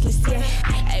necklace, yeah.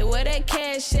 Hey, where that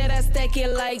cash at? I stack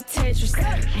it like Tetris.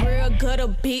 Real gutter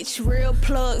bitch, real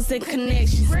plugs and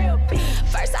connections.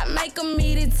 First I make him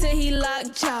eat it till he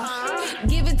locked jaw.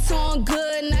 Give it to him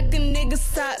good, knock a nigga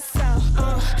socks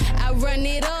off. I run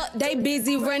it up, they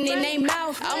busy running they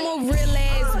mouth. I'm a real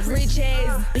ass, rich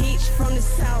ass bitch from the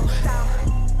south.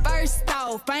 First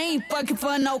off, I ain't fucking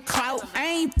for no clout. I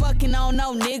ain't fucking on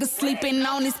no nigga sleeping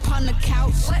on his partner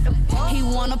couch. He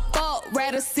wanna fuck,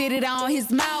 rather sit it on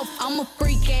his mouth. I'm a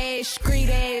freak ass, street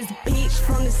ass bitch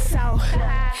from the south.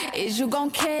 Is you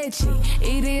gon' catch it?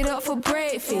 Eat it up for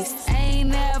breakfast. I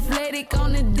ain't athletic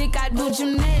on the dick, I do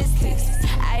gymnastics.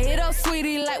 I hit up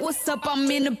sweetie like, what's up,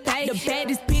 I'm in the bay. The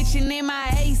baddest bitch in my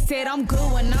A said I'm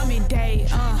good when I'm in day.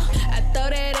 I throw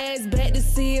that ass back to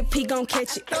see if he gon'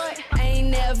 catch it. I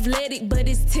ain't athletic, but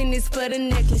it's tennis for the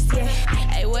necklace, yeah.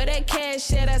 Hey, where that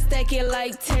cash at? I stack it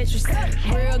like Tetris.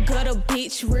 Real gutter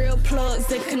bitch, real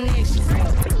plugs and connections.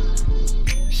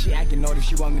 She acting naughty,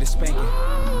 she want me to spank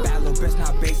it. Bad little bitch,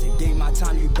 not basic. Gave my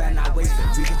time, you better not waste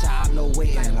it. We get your op, no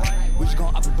waiting. Like, we just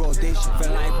gon' up a broadation.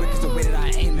 Feeling like brick is the way that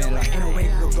I aim it. Like, ain't no way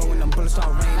to go when them bullets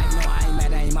start raining. Like, no, I ain't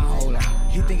mad, that ain't my whole life.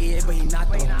 He think he is, but he not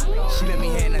though. She let me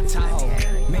hit in the Tahoe.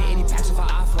 Made any packs if I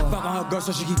offer. Fuck on her girl,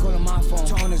 so she keep calling my phone.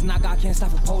 Tone his knock, I can't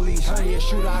stop for police. Heard he a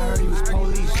shooter, I heard he was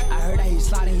police. I heard that he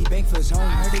sliding, he bank for his homies.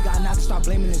 I heard he got knocked to start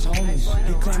blaming his homies.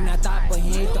 He claiming I thought, but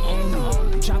he ain't the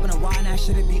only. Dropping a ride, now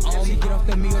shit it be on me. Get off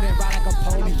the meal, then ride like a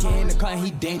pony. Get in the car and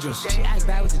he dangerous. She act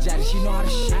bad with the jaddy, she know how to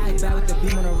shit. I act bad with the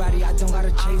beam on the ratty, I don't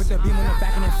gotta chase. With the beam on the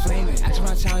back and then flame it. Ask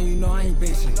my town, you know I ain't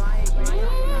basic.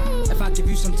 If I give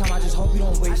you some time, I just hope you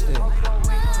don't waste it.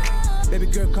 Baby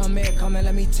girl, come here,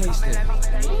 let me taste it.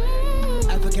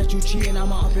 If I catch you cheating,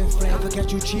 I'ma up in flame. If I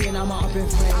catch you cheating, I'ma up in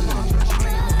flame.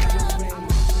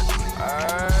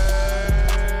 Hey,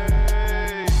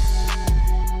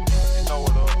 you know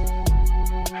what up?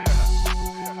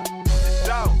 It's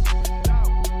down.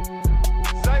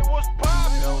 Say what's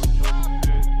poppin'.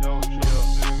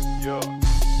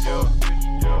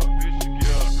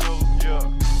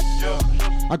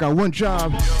 I got one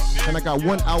job and I got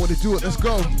 1 hour to do it. Let's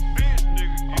go.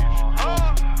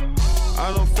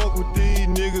 I don't fuck with these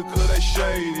niggas cause they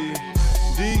shady.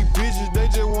 These bitches, they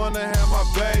just wanna have my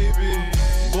baby.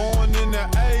 Born in the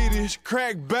 80s,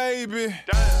 crack baby.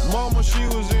 Mama, she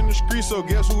was in the street, so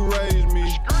guess who raised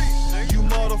me? You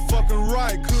motherfucking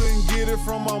right, couldn't get it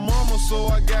from my mama, so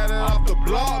I got it off the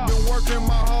block. Been working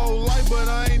my whole life, but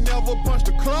I ain't never punched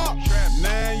a clock.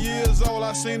 9 years old,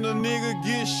 I seen a nigga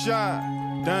get shot.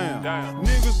 Damn.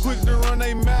 Niggas quick to run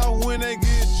they mouth when they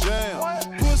get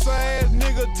jammed. Pussy ass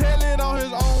nigga tell it on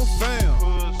his own fam.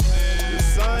 The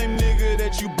same nigga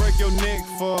that you break your neck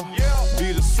for.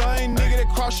 Be the same nigga that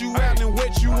cross you out and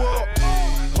wet you up.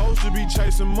 Supposed to be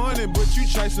chasing money, but you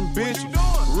chasing bitches.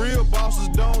 Real bosses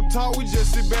don't talk, we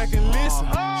just sit back and listen.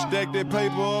 Stack that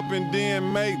paper up and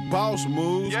then make boss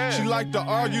moves. She like to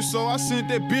argue, so I sent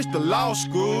that bitch to law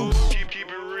school. Keep it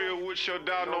real with your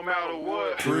dog no matter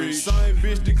what. Preach. Same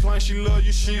bitch decline, she love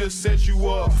you, she'll set you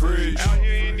up. Preach. Out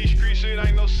here in these streets, it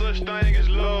ain't no such thing as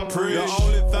love. Preach. The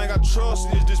only thing I trust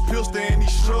is this pistol and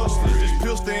these slugs. This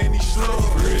pistol and these slugs.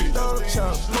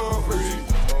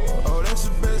 Oh, that's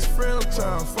your best friend, I'm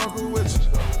tryna fuckin' with you.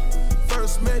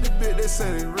 First met the bitch, they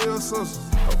say they real sisters.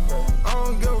 I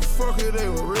don't give a fuck if they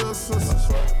were real sisters.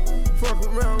 Fuck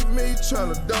around with me,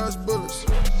 tryna dodge bullets.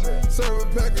 Serve a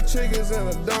pack of chickens and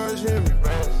a Dodge Hemi.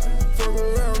 Fuck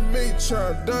around with me,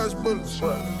 tryna dodge bullets.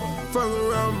 Fuck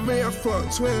around with me, I fuck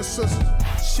twin sisters.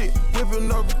 Shit,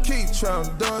 whipping up a key,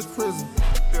 tryna dodge prison.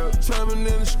 Trapping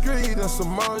in the street, that's some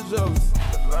more jealous.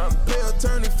 Pay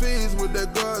attorney fees with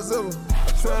that Godzilla.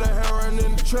 Try to have right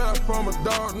in the trap from a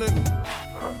dog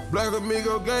nigga. Black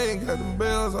Amigo gang got them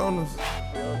bells on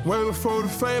us. Way before the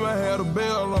fame, I had a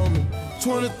bell on me.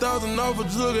 20,000 off a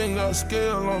jug, ain't got a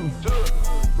scale on me.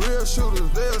 Real shooters,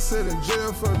 they'll sit in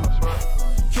jail for me.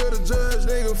 Kill the judge,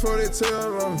 nigga, before they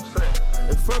tell on me.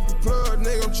 And fuck the plug,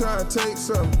 nigga, I'm trying to take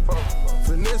something.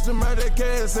 Finesse them out that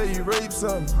cash, say you rape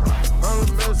something. I'm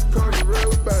a Mexico, the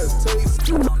real bad taste.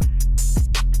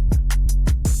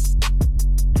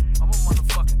 I'm a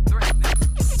motherfucking threat, nigga.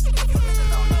 You niggas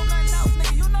don't know nothing else,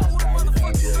 nigga. You know who the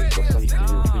motherfucking threat is.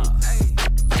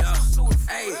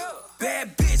 Hey, bad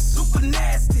bitch, super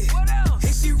nasty.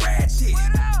 Hey, she ratchet.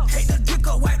 Hate the dick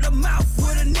or wipe the mouth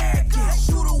with a napkin.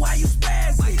 Shoot her while you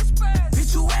spazzing.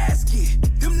 Bitch, you asking.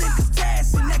 Them niggas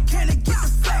dancing. That cannon get the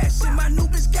flash. And my new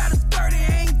bitch got a 30.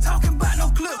 Ain't talking about no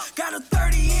clip. Got a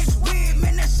 30-inch wig.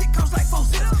 Man, that shit costs like 4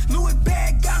 zips. Louis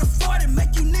bag got a 40.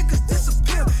 Make you niggas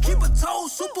disappear. Keep a toe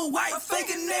super white.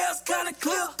 Fingernails kinda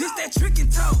clear. This that trickin'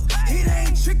 toe. It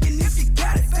ain't trickin' if you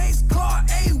got it. Face card.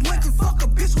 A1 can fuck a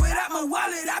bitch without my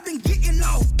wallet. I been getting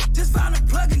off. Just found a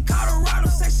plug in Colorado.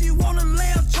 Say she want a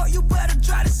lamb truck. You better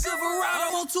try the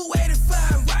Silverado. I'm on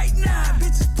 285 right now.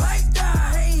 Bitches pipe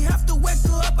down. Ain't have to wake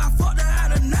her up. I fucked her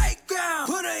out of nightgown.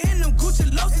 Put her in them Gucci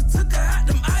lows and took her out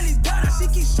them Isley down. She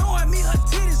keep showing me her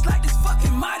titties like this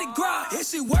fucking Mardi Gras. Is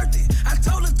she worth it? I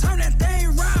told her turn that thing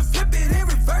around, flip it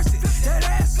and reverse it. That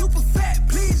ass super fat,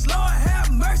 please Lord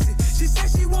have mercy. She said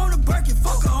she want a Birkin,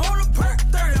 fuck her on a perk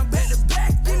 30. I'm back to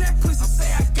back in that pussy.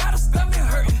 Say I got her stomach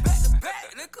hurting. Back to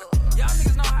back, nigga. Y'all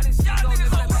niggas know how this shit goes.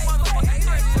 Niggas know what motherfucking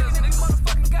threat is. Niggas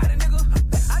motherfucking got it, nigga.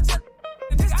 I just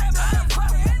this got the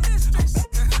fucking industry.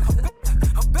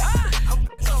 I'm back.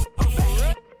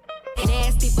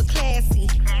 Nasty but classy.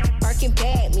 Birkin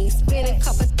bad me. Spend a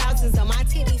couple thousands on my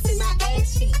titties and my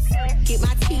ass cheeks. Get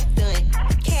my teeth done.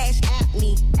 Cash at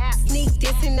me. Sneak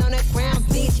dissing on the ground,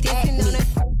 bitch. Dissing on the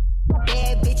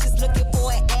bad bitches looking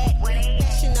for an act.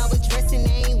 Fashion over dressing,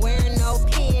 they ain't wearing no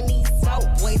panties. So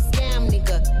boy, scam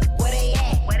nigga, where they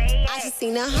at? I just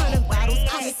seen 100 bottles.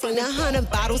 I just seen 100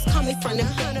 bottles coming from the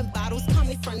 100 bottles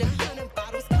coming from the 100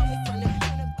 bottles coming from the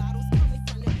 100 bottles coming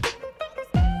from the 100 bottles.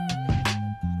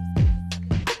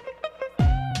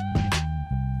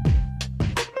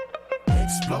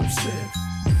 Explosive.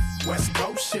 West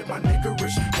Coast shit, my nigga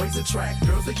rich ways to track.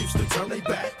 Girls that used to turn they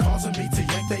back, causing me to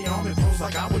yank they arm and pose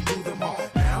like I would do them all.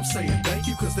 Now I'm saying thank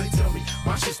you cause they tell me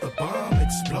my shit's the bomb.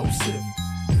 Explosive.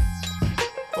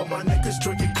 For my niggas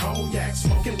drinking cognac,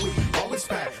 smoking weed, always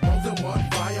packed. More than one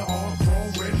firearm,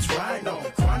 chrome rims, rhino.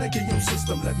 Chronic in your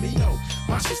system, let me know.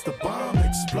 My shit's the bomb.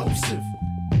 Explosive.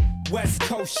 West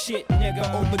Coast shit, nigga.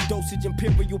 Overdosage,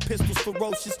 imperial pistols,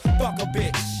 ferocious. Fuck a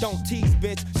bitch. Don't tease,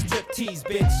 bitch. Strip tease,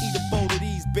 bitch. Eat a bowl of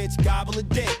these, bitch. Gobble a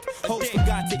dick. Host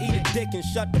forgot to eat a dick and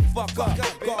shut the fuck up.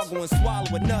 Gargle and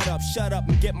swallow a nut up. Shut up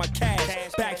and get my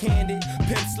cash. Backhanded.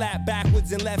 Pimp slap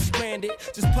backwards and left stranded.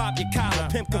 Just pop your collar.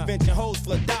 Pimp convention hoes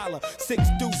for $1. 6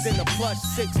 deuce in the plush.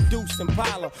 6 deuce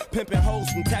Impala. Pimpin' hoes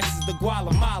from Texas to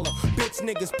Guatemala. Bitch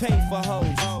niggas pay for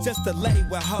hoes. Just to lay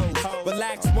with hoes.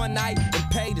 Relax one night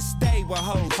and pay to stay with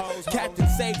hoes. Captain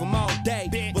save them all day.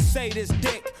 Well, say this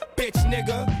dick, bitch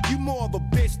nigga. You more of a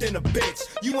bitch than a bitch.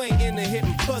 You ain't into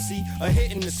hitting pussy or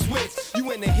hitting the switch.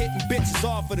 You into hitting bitches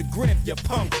off of the grip, you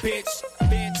punk bitch.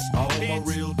 All my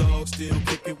real dogs still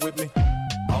kicking with me.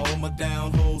 All my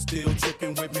down hoes still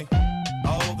tricking with me.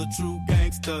 All the true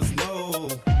gangsters know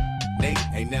they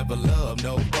ain't never loved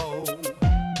no hoe.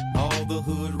 All the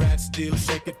hood rats still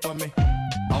shaking for me.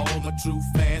 All my true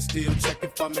fans still checking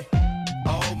for me.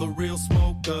 All the real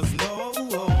smokers know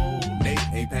they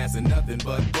ain't passing nothing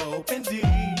but dope and D.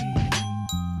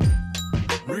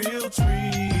 Real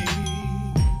trees,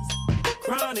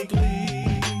 chronic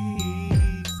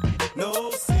leaves,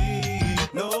 no seed,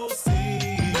 no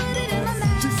seed.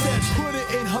 She said put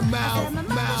it in her mouth,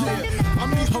 mouth. Yeah, I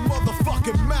mean her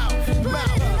motherfucking mouth,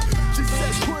 mouth. She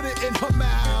says put it in her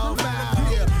mouth,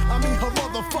 mouth. Yeah, I mean her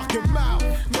motherfucking mouth,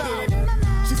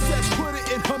 mouth. She says put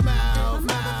it in her mouth,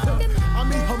 mouth. I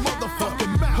mean her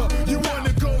motherfucking mouth. You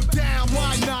wanna go down?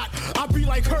 Why not? I'll be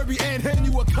like Herbie and hand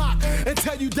you a cock and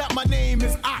tell you that my name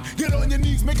is I. Get on your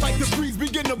knees, make like the breeze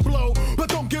begin to blow. But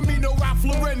don't give me no Ralph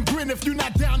Lauren grin if you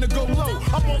not down to go low.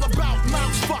 I'm all about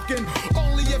mouth fucking,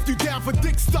 only if you down for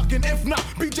dick sucking. If not,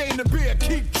 BJ in the beer,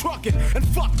 keep trucking and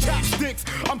fuck chapsticks.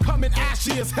 I'm coming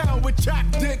ashy as hell with chap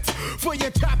dicks for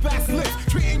your chap ass lips,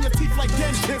 treating your teeth like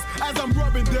dentists as I'm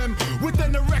rubbing them with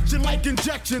an erection like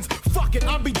injections. Fuck it,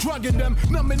 I'll be drugging them,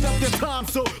 numbing up their time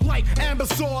so like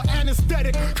Ambisor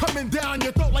anesthetic coming down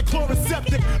your throat like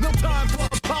chloroseptic. No time for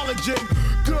apology,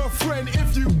 girlfriend.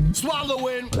 If you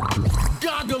swallowing,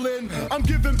 goggling, I'm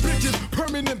giving bitches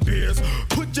permanent beers.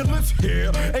 Put your lips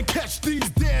here and catch these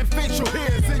damn facial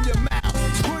hairs in your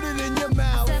mouth. Put it in your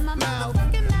mouth, mouth.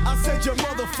 I said your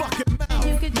motherfucking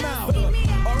mouth, mouth.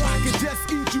 Or I could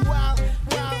just eat you out.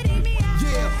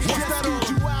 Yeah, what's that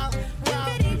all about?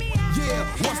 Yeah,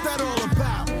 what's that all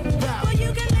about? Well,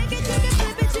 you can lick it, you can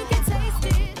flip it, you can taste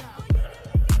it.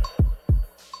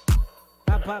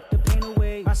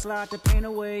 slide the pain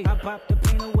away. I pop the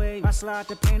pain away. I slide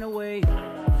the pain away.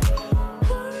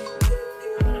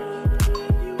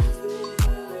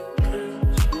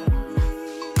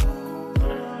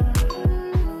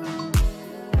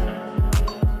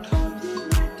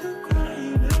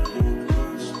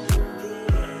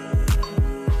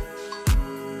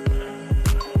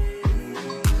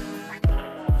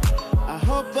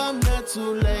 I'm not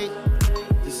too late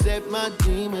to set my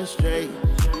demons straight.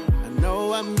 I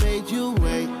know I made you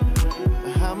wait,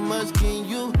 but how much can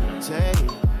you take?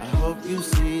 I hope you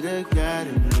see the God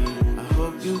in me. I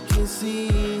hope you can see,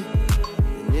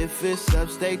 and if it's up,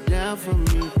 stay down for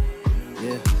me.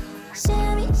 Yeah.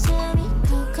 Sherry, Sherry,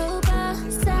 Cocoa Bar,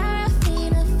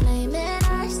 Serafina, Flaming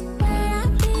Ice. Where I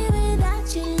be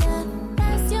without you, love?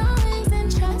 That's your wings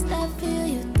and trust. I feel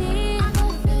you deep. I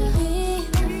feel deep.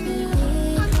 I feel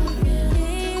deep.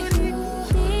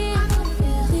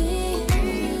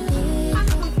 I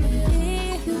feel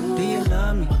deep. Do you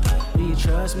love me? Do you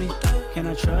trust me? Can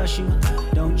I trust you?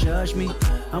 Don't judge me.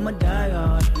 I'm a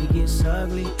diehard. It gets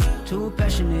ugly. Too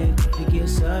passionate. It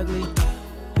gets ugly.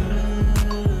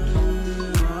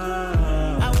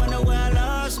 I wonder where I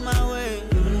lost my way.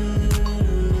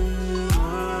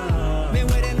 Been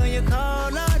waiting on your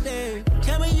call all day.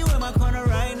 Tell me you in my corner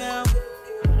right now.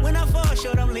 When I fall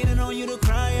short, I'm leaning on you to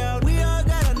cry out. We all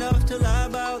got enough to lie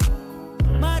about.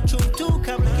 My truth too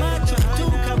complicated. My truth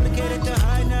too complicated to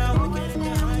hide now.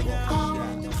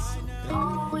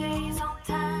 Always on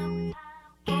time.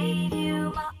 Gave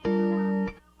you my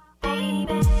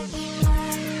baby.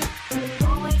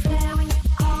 Always there when you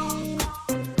call.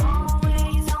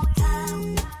 Always on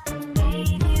time.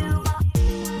 Gave you my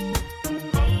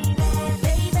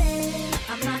baby.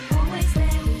 I'm not always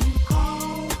there when you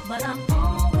call, but I'm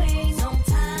always on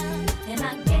time, and I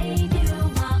gave you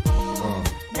my all.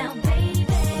 Now, baby,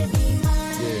 be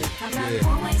mine. I'm not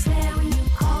always there when you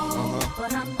call,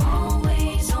 but I'm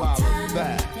always on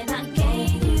time, and I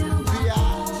gave you my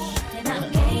all. And I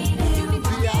gave you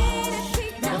my all.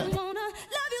 Now, wanna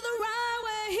love you the right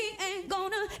way. He ain't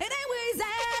gonna. It ain't where he's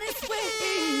at. It's where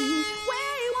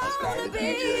he wanna be.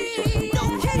 No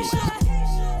pressure.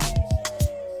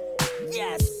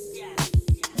 Yes.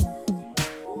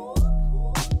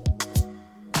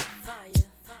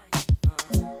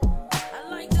 I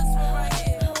like this one right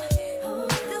here.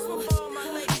 This one for all my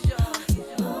ladies, y'all.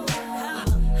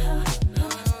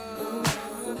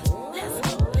 Let's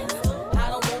go. I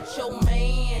don't want your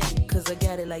man, 'cause I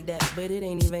got it like that, but it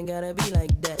ain't even gotta be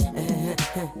like that.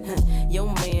 Your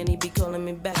man, he be calling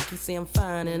me back. He say I'm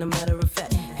fine, and a matter of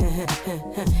fact,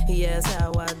 he asks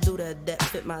how I do that. That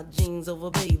fit my jeans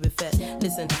over baby fat.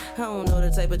 Listen, I don't know the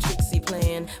type of tricks he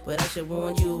playing, but I should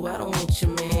warn you, I don't want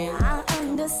your man. I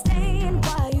understand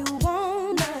why you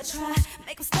wanna try,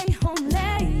 make him stay home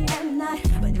late at night.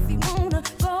 But if he wanna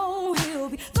go, he'll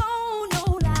be gone,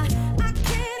 no lie. I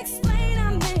can't explain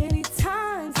how many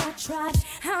times I tried,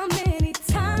 how many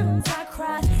times I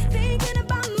cried, thinking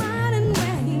about mine and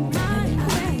where he might,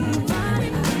 where he might.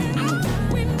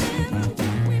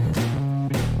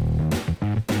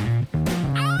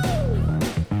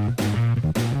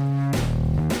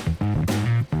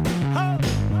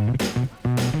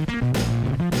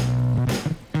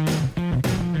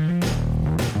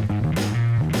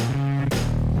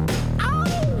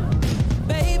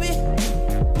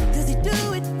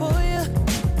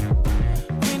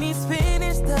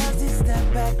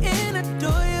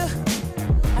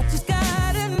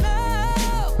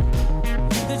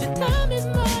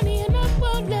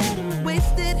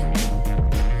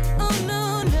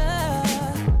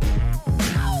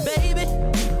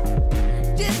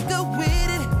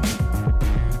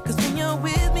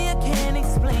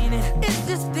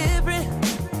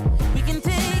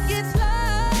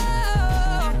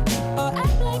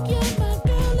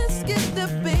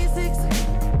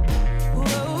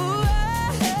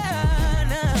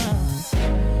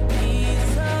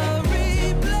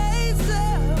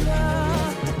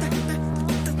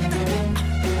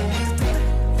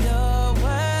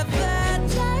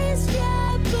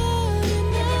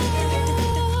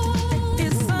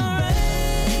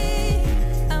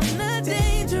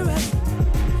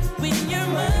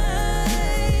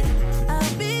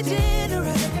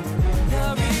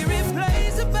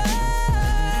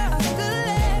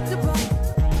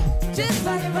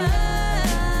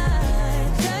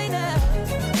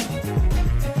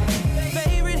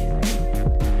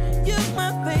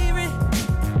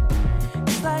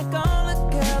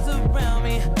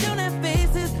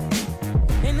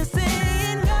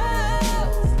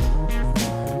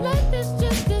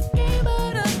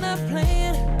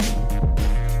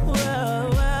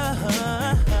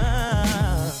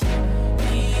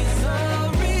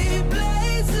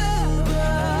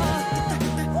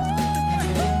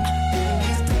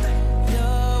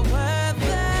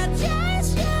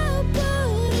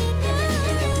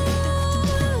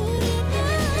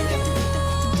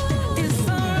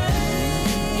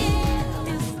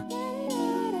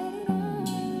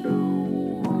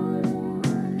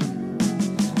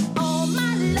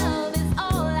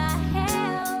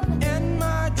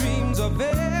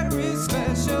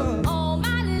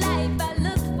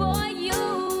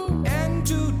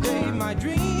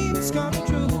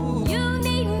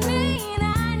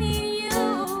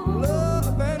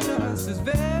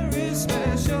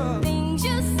 special. Things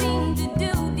you seem to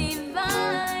do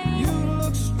divine. You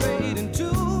look straight into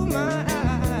my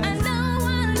eyes. I know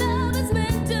our love is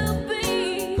meant to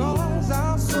be. 'Cause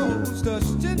our souls touch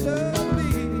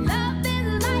tenderly. Love is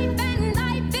life and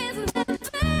life is living.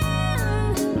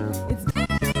 It's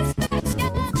very special,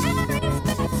 very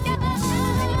special.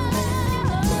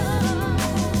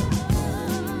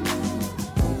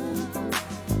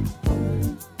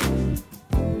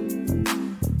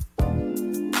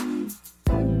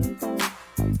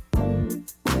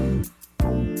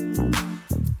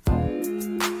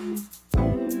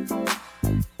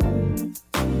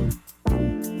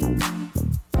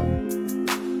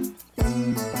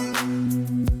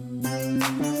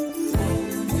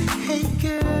 Hey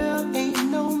girl, ain't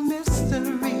no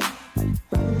mystery.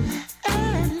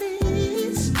 At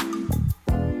least,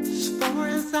 as far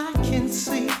as I can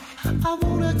see, I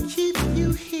wanna keep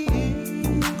you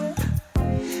here,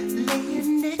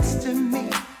 laying next to me,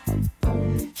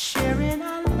 sharing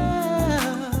our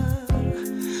love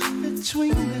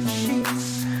between the sheets.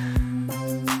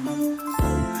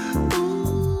 Ooh,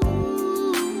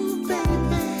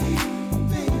 baby,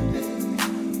 baby.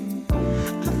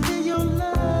 I feel your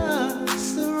love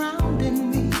surrounding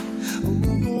me.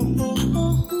 Ooh, ooh,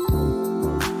 ooh,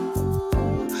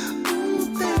 ooh,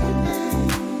 baby,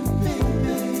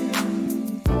 baby.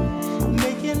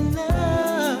 Making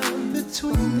love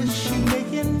between the sheets.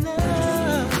 Making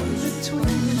love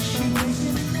between the sheets.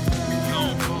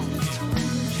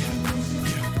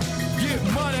 Get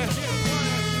money.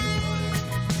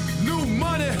 New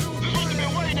money.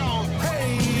 Hey.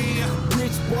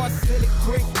 Rich boy, silly,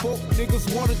 quick, folk niggas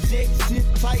wanna jet, shit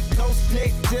tight, no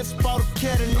snake, just bought a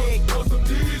Cadillac. Throw some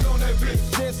D's on that bitch.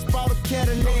 Just bought a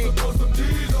Cadillac. Throw some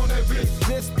D's on that bitch.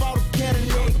 Just bought a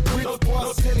Cadillac. Rich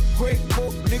boy, silly, quick,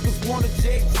 folk niggas wanna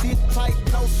jet, shit tight,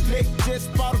 no snake, just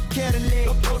bought a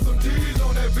Cadillac. Throw some D's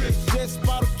on that bitch. Just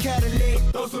bought a Cadillac.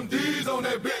 Throw some D's on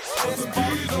that bitch. Throw some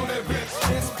D's on that bitch.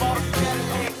 Just bought a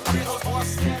Cadillac. Rich boy,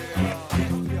 silly.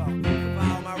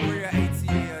 All my real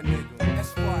ATL nigga.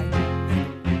 That's right.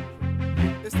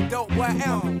 It's the dope boy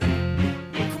album.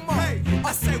 Come on. Hey,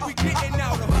 I say we getting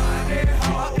out of money,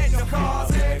 hard, and the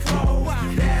cars and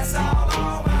clothes. That's all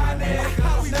on my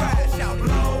niggas. We crash out,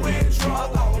 blowing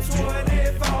truck on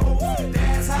 24.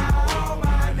 That's how all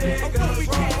my niggas we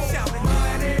get out of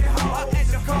money, hard, and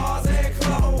the cars and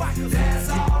clothes. That's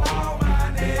all on my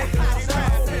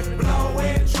niggas.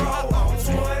 Blowing truck on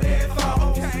 24.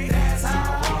 That's how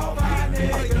all my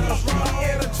niggas roll.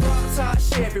 In a drunk top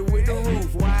Chevy with the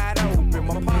roof wide open.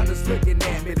 My partner's looking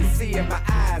at me to see if my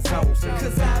eyes open.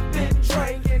 'Cause I've been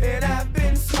drinking and I've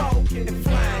been smoking and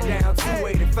flying down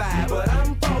 285, but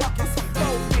I'm focused.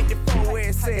 454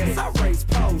 SS, I race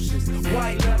Porsches.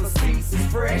 White leather seats as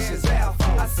fresh as Alpha.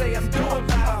 I say I'm doing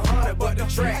about 100, but the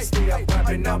track still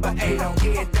bumping. Number 8 on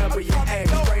NWA,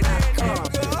 straight out of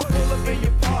Compton. Pull up in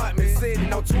your apartment,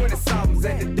 sitting on 20-somethings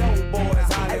and the dope boys.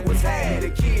 All they was had a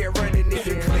kid running in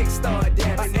the click start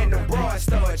dabbing and the broad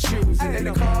start choosing. And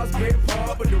the cars been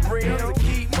parked, but the rims will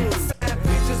keep moving.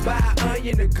 Pictures by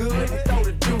onion, the good, and throw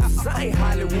the deuces. I ain't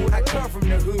Hollywood, I come from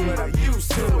the hood, I'm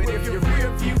used to it. If your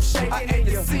rear view shaking and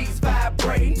your seats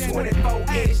vibrating,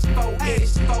 24-inch,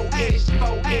 4-inch, 4-inch,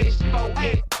 4-inch,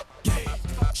 4-inch.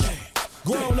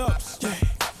 Grown ups,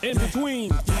 in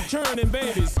between, churning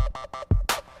babies.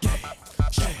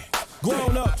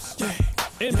 Grown ups,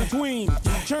 in between,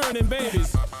 churning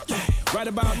babies. Right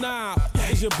about now,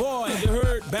 it's your boy, you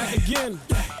heard, back again.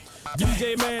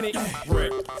 DJ Manny,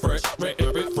 fresh, fresh,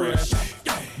 fresh.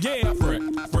 Yeah, fresh,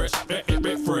 fresh,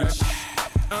 fresh.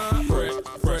 Fresh,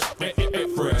 fresh,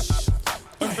 fresh.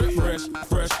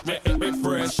 Fresh,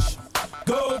 fresh.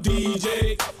 Go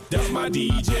DJ, that's my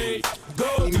DJ.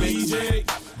 Go DJ,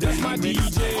 that's my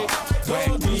DJ.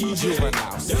 Go DJ,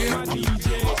 that's my DJ.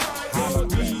 Go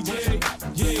DJ,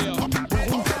 yeah.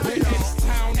 It's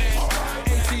town at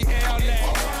NCL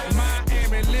at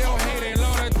Miami, Lil Haiti,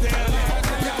 Lauderdale.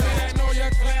 Y'all hear that? Know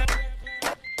your clap.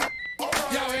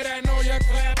 Y'all hear that? Know your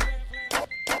clap.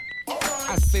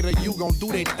 I say that you gon' do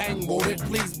that thing, boy,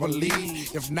 please believe.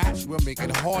 If not, we'll make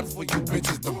it hard for you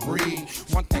bitches to breathe.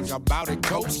 One thing about it,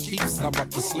 Coach keeps some up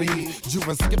the sleeve. Juve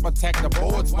and Skip attack the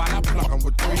boards while I plug 'em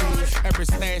with threes. Every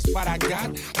stash spot I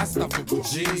got, I stuff it with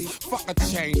G's. Fuck a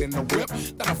chain in the whip,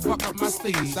 that'll fuck up my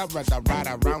sleeves. I'd rather ride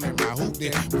around in my hoop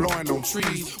than blowing on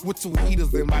trees. With 2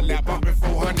 heaters in my lap, up at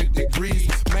 400 degrees.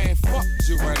 Man, fuck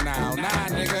juvenile, nah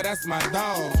nigga, that's my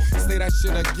dog. Say that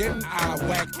shit again, I'll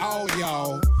whack all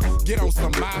y'all. Get on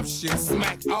some mob shit,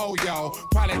 smack all y'all.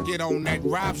 Probably get on that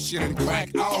rap shit and crack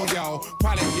all y'all.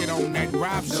 Probably get on that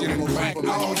rap shit and crack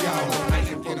all y'all.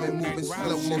 Moving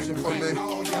slow motion for me.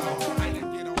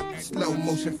 slow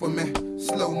motion for me.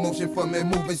 Slow motion for me,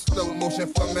 moving slow motion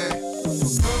for me.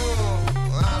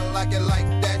 I like it like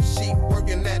that. She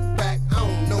working that back. I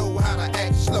don't know how to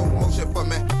act. Slow motion for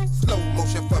me. Slow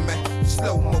motion for me.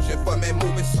 Slow motion for me,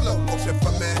 moving slow motion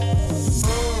for me.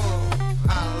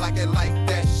 I like it like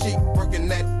that. She working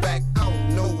that back. I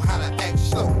don't know how to act.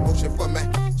 Slow motion for me.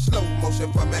 Slow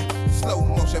motion for me. Slow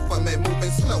motion for me,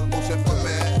 moving slow motion for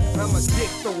me. I'm a dick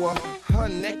thrower. Her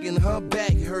neck and her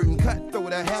back hurting.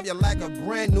 Cutthroat, I have you like a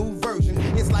brand new version.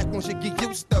 It's like once you get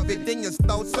used to it, then you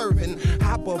start serving.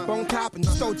 Hop up on top and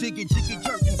start jiggy jerking.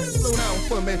 Slow down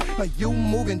for me, you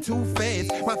moving too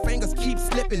fast. My fingers keep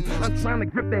slipping. I'm trying to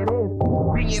grip that ass.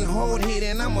 Being hard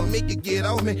headed, I'ma make it get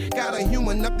off me. Got a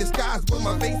human up disguised, but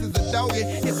my face is a doggy.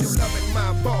 If you loving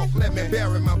my bulk, let me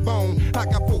bury my bone. I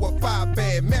got 4 or 5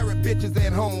 bad married bitches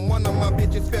at home. One of my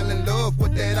bitches fell in love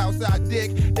with that outside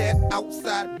dick. That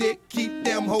outside dick keep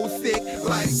them hoes sick.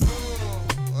 Like,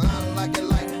 I like it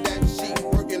like that. She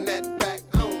working that back.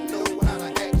 I don't know how to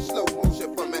act. Slow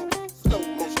motion for me. Slow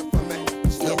motion for me.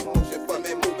 Slow motion for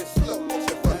me. Moving slow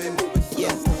motion for me. Moving slow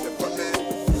motion for me.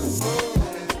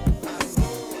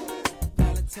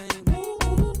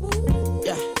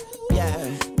 Yeah, yeah.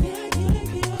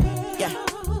 Yeah,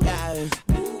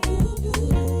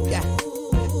 yeah. Yeah.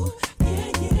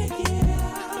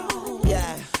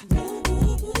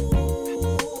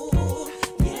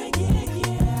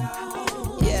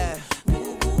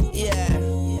 Yeah.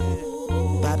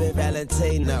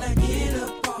 Valentino. When I get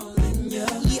up all in ya,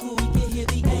 we can hear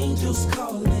the angels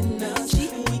calling us. We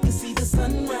can see the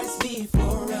sunrise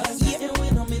before us. And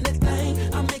when I'm in that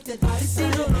thing, I make that body say,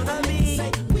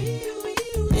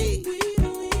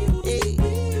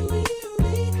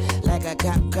 like a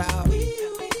cop car.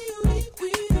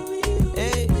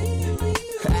 Hey.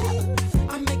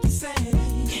 I make it say,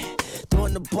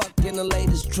 throwing the buck in the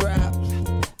latest drop.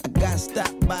 I got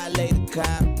stopped by a lady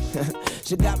cop.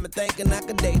 She got me thinking I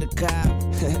could date a cop.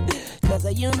 Cause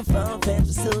her uniform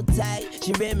pants were so tight.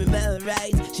 She read me my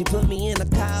rights. She put me in a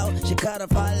call. She cut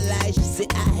off all the lights. She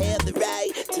said I have the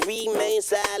right to remain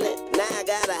silent. Now I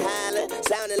gotta holler,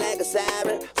 sounding like a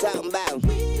siren. Talking about,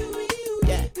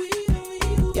 yeah,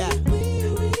 yeah,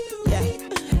 yeah.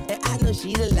 And I know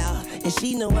she the law, and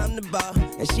she know I'm the ball,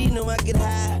 and she know I get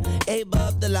high,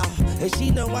 above the law, and she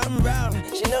know I'm wrong.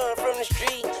 She know I'm from the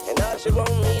street, and all she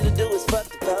want me to do is fuck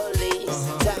the police.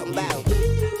 Talking about,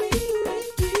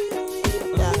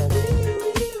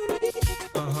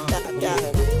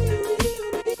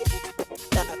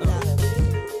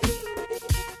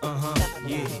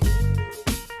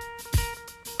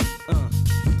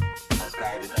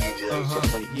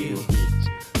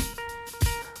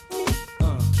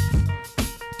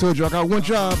 Told you I got one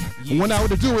job, 1 hour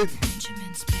to do it.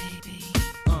 Benjamin's baby.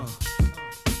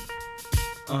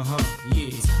 Yeah.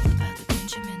 It's all about the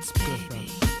Benjamin's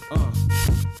baby.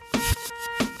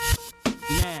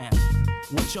 Now,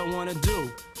 what y'all wanna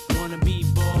do? Wanna be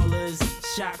ballers,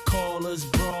 shot callers,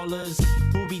 brawlers,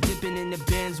 who be dipping in the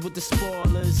bins with the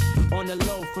spoilers. On the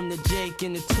low from the Jake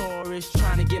and the Taurus,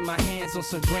 trying to get my hands on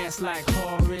some grants like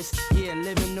Horace. Yeah,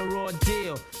 living the raw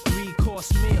deal,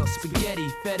 3-course meal, spaghetti,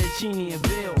 fettuccine and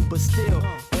veal. But still,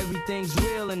 everything's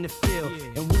real in the field,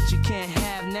 and what you can't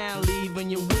have now, leave when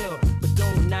you will. But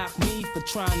don't knock me for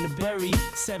trying to bury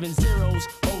 7 zeros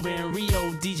over in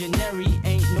Rio de Janeiro.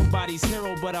 Ain't nobody's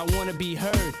hero, but I wanna be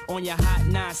heard on your hot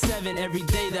 9-7 every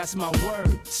day, that's my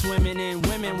word. Swimming in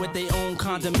women with their own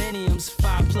condominiums,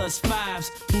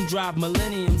 5+5s who drive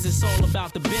millenniums. It's all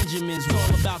about the Benjamins,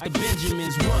 all about the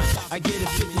Benjamins. What? I get it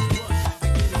 50.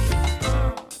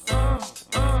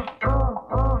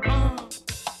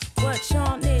 What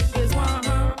y'all niggas want,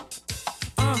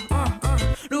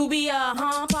 Rubia,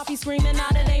 Poppy screaming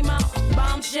out of they mouth.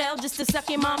 Bombshell, just a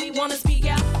second, mommy wanna speak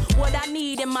out. What I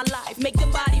need in my life, make the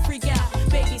body freak out.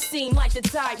 Baby seem like the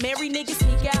type, marry niggas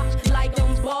sneak out. Like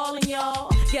them ballin'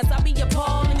 y'all, guess I be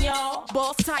appallin' y'all.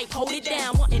 Boss type, hold it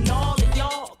down, wantin' all of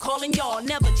y'all. Calling y'all,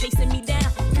 never chasing me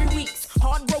down. 3 weeks,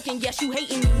 heartbroken, guess you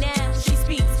hating me now. She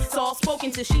speaks, soft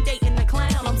spoken till she dating the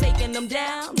clown. I'm taking them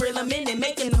down, reel them in and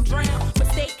making them drown.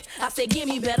 Mistake, I said give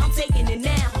me, bet I'm taking it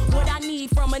now. What I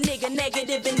need from a nigga,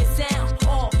 negative in the sound.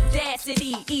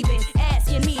 Audacity, even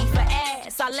asking me for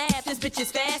ass. I laugh, this bitch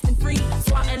is fast and free.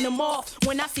 Swatting them off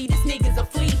when I see this nigga's a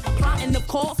flea. Plotting the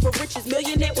cause for riches,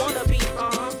 millionaire wannabe.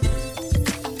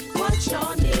 What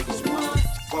y'all niggas want?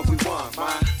 What we want,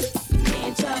 man.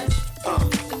 Can't touch. All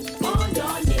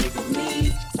y'all niggas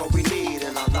need. What we need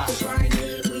in our lives. Right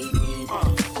here, we need.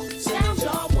 Sounds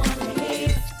y'all wanna hear.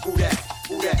 Who that?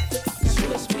 Who that?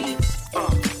 Switch beats.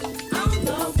 I'm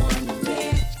the one to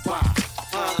bear. Why?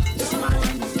 It's my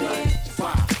understand.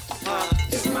 Why?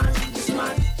 It's my.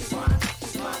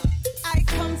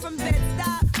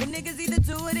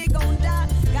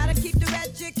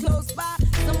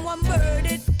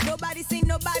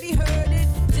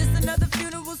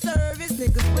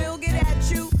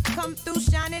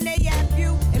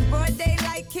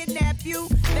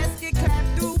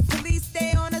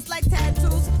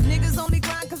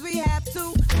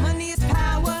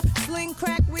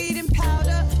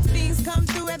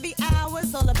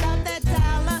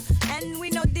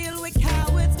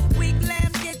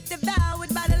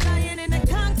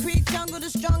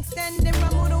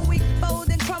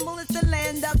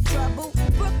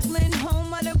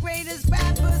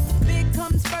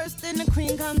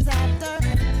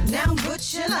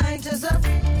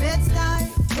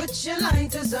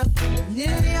 New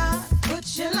York,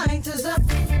 put your lighters up.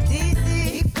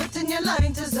 DC, keep putting your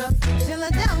lighters up.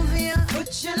 Philadelphia,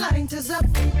 put your lighters up.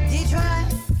 Detroit,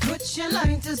 put your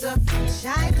lighters up.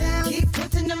 Chi-Town, keep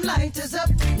putting them lighters up.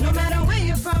 No matter where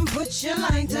you're from, put your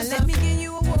lighters now up. let me give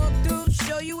you a walkthrough,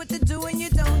 show you what to do and you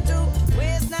don't do.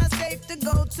 Where it's not safe to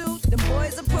go to, the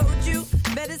boys approach you.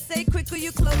 Better say quick who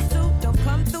you close to. Don't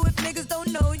come through if niggas don't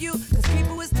know you. Cause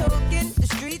people is talking, the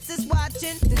streets is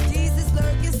watching. The D's is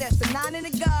lurking, that's the 9 in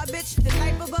the garbage. The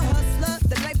life of a hustler,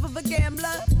 the life of a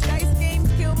gambler. Dice games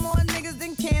kill more niggas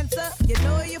than cancer. You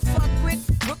know who you fuck with.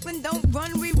 Brooklyn don't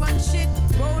run, we run shit.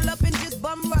 Roll up and just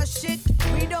bum rush it.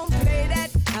 We don't play that.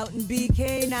 Out in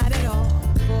BK, not at all.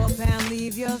 4 pound,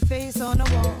 leave your face on the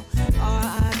wall.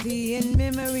 R.I.P. in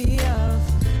memory of.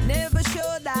 Never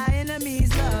show thy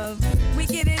enemies love. We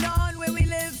get it on where we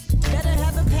live. Better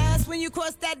have a pass when you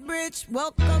cross that bridge.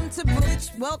 Welcome to Brooklyn.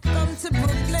 Welcome to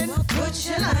Brooklyn. Put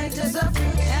your lighters up.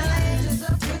 Put your lighters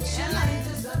up. Put your lighters up.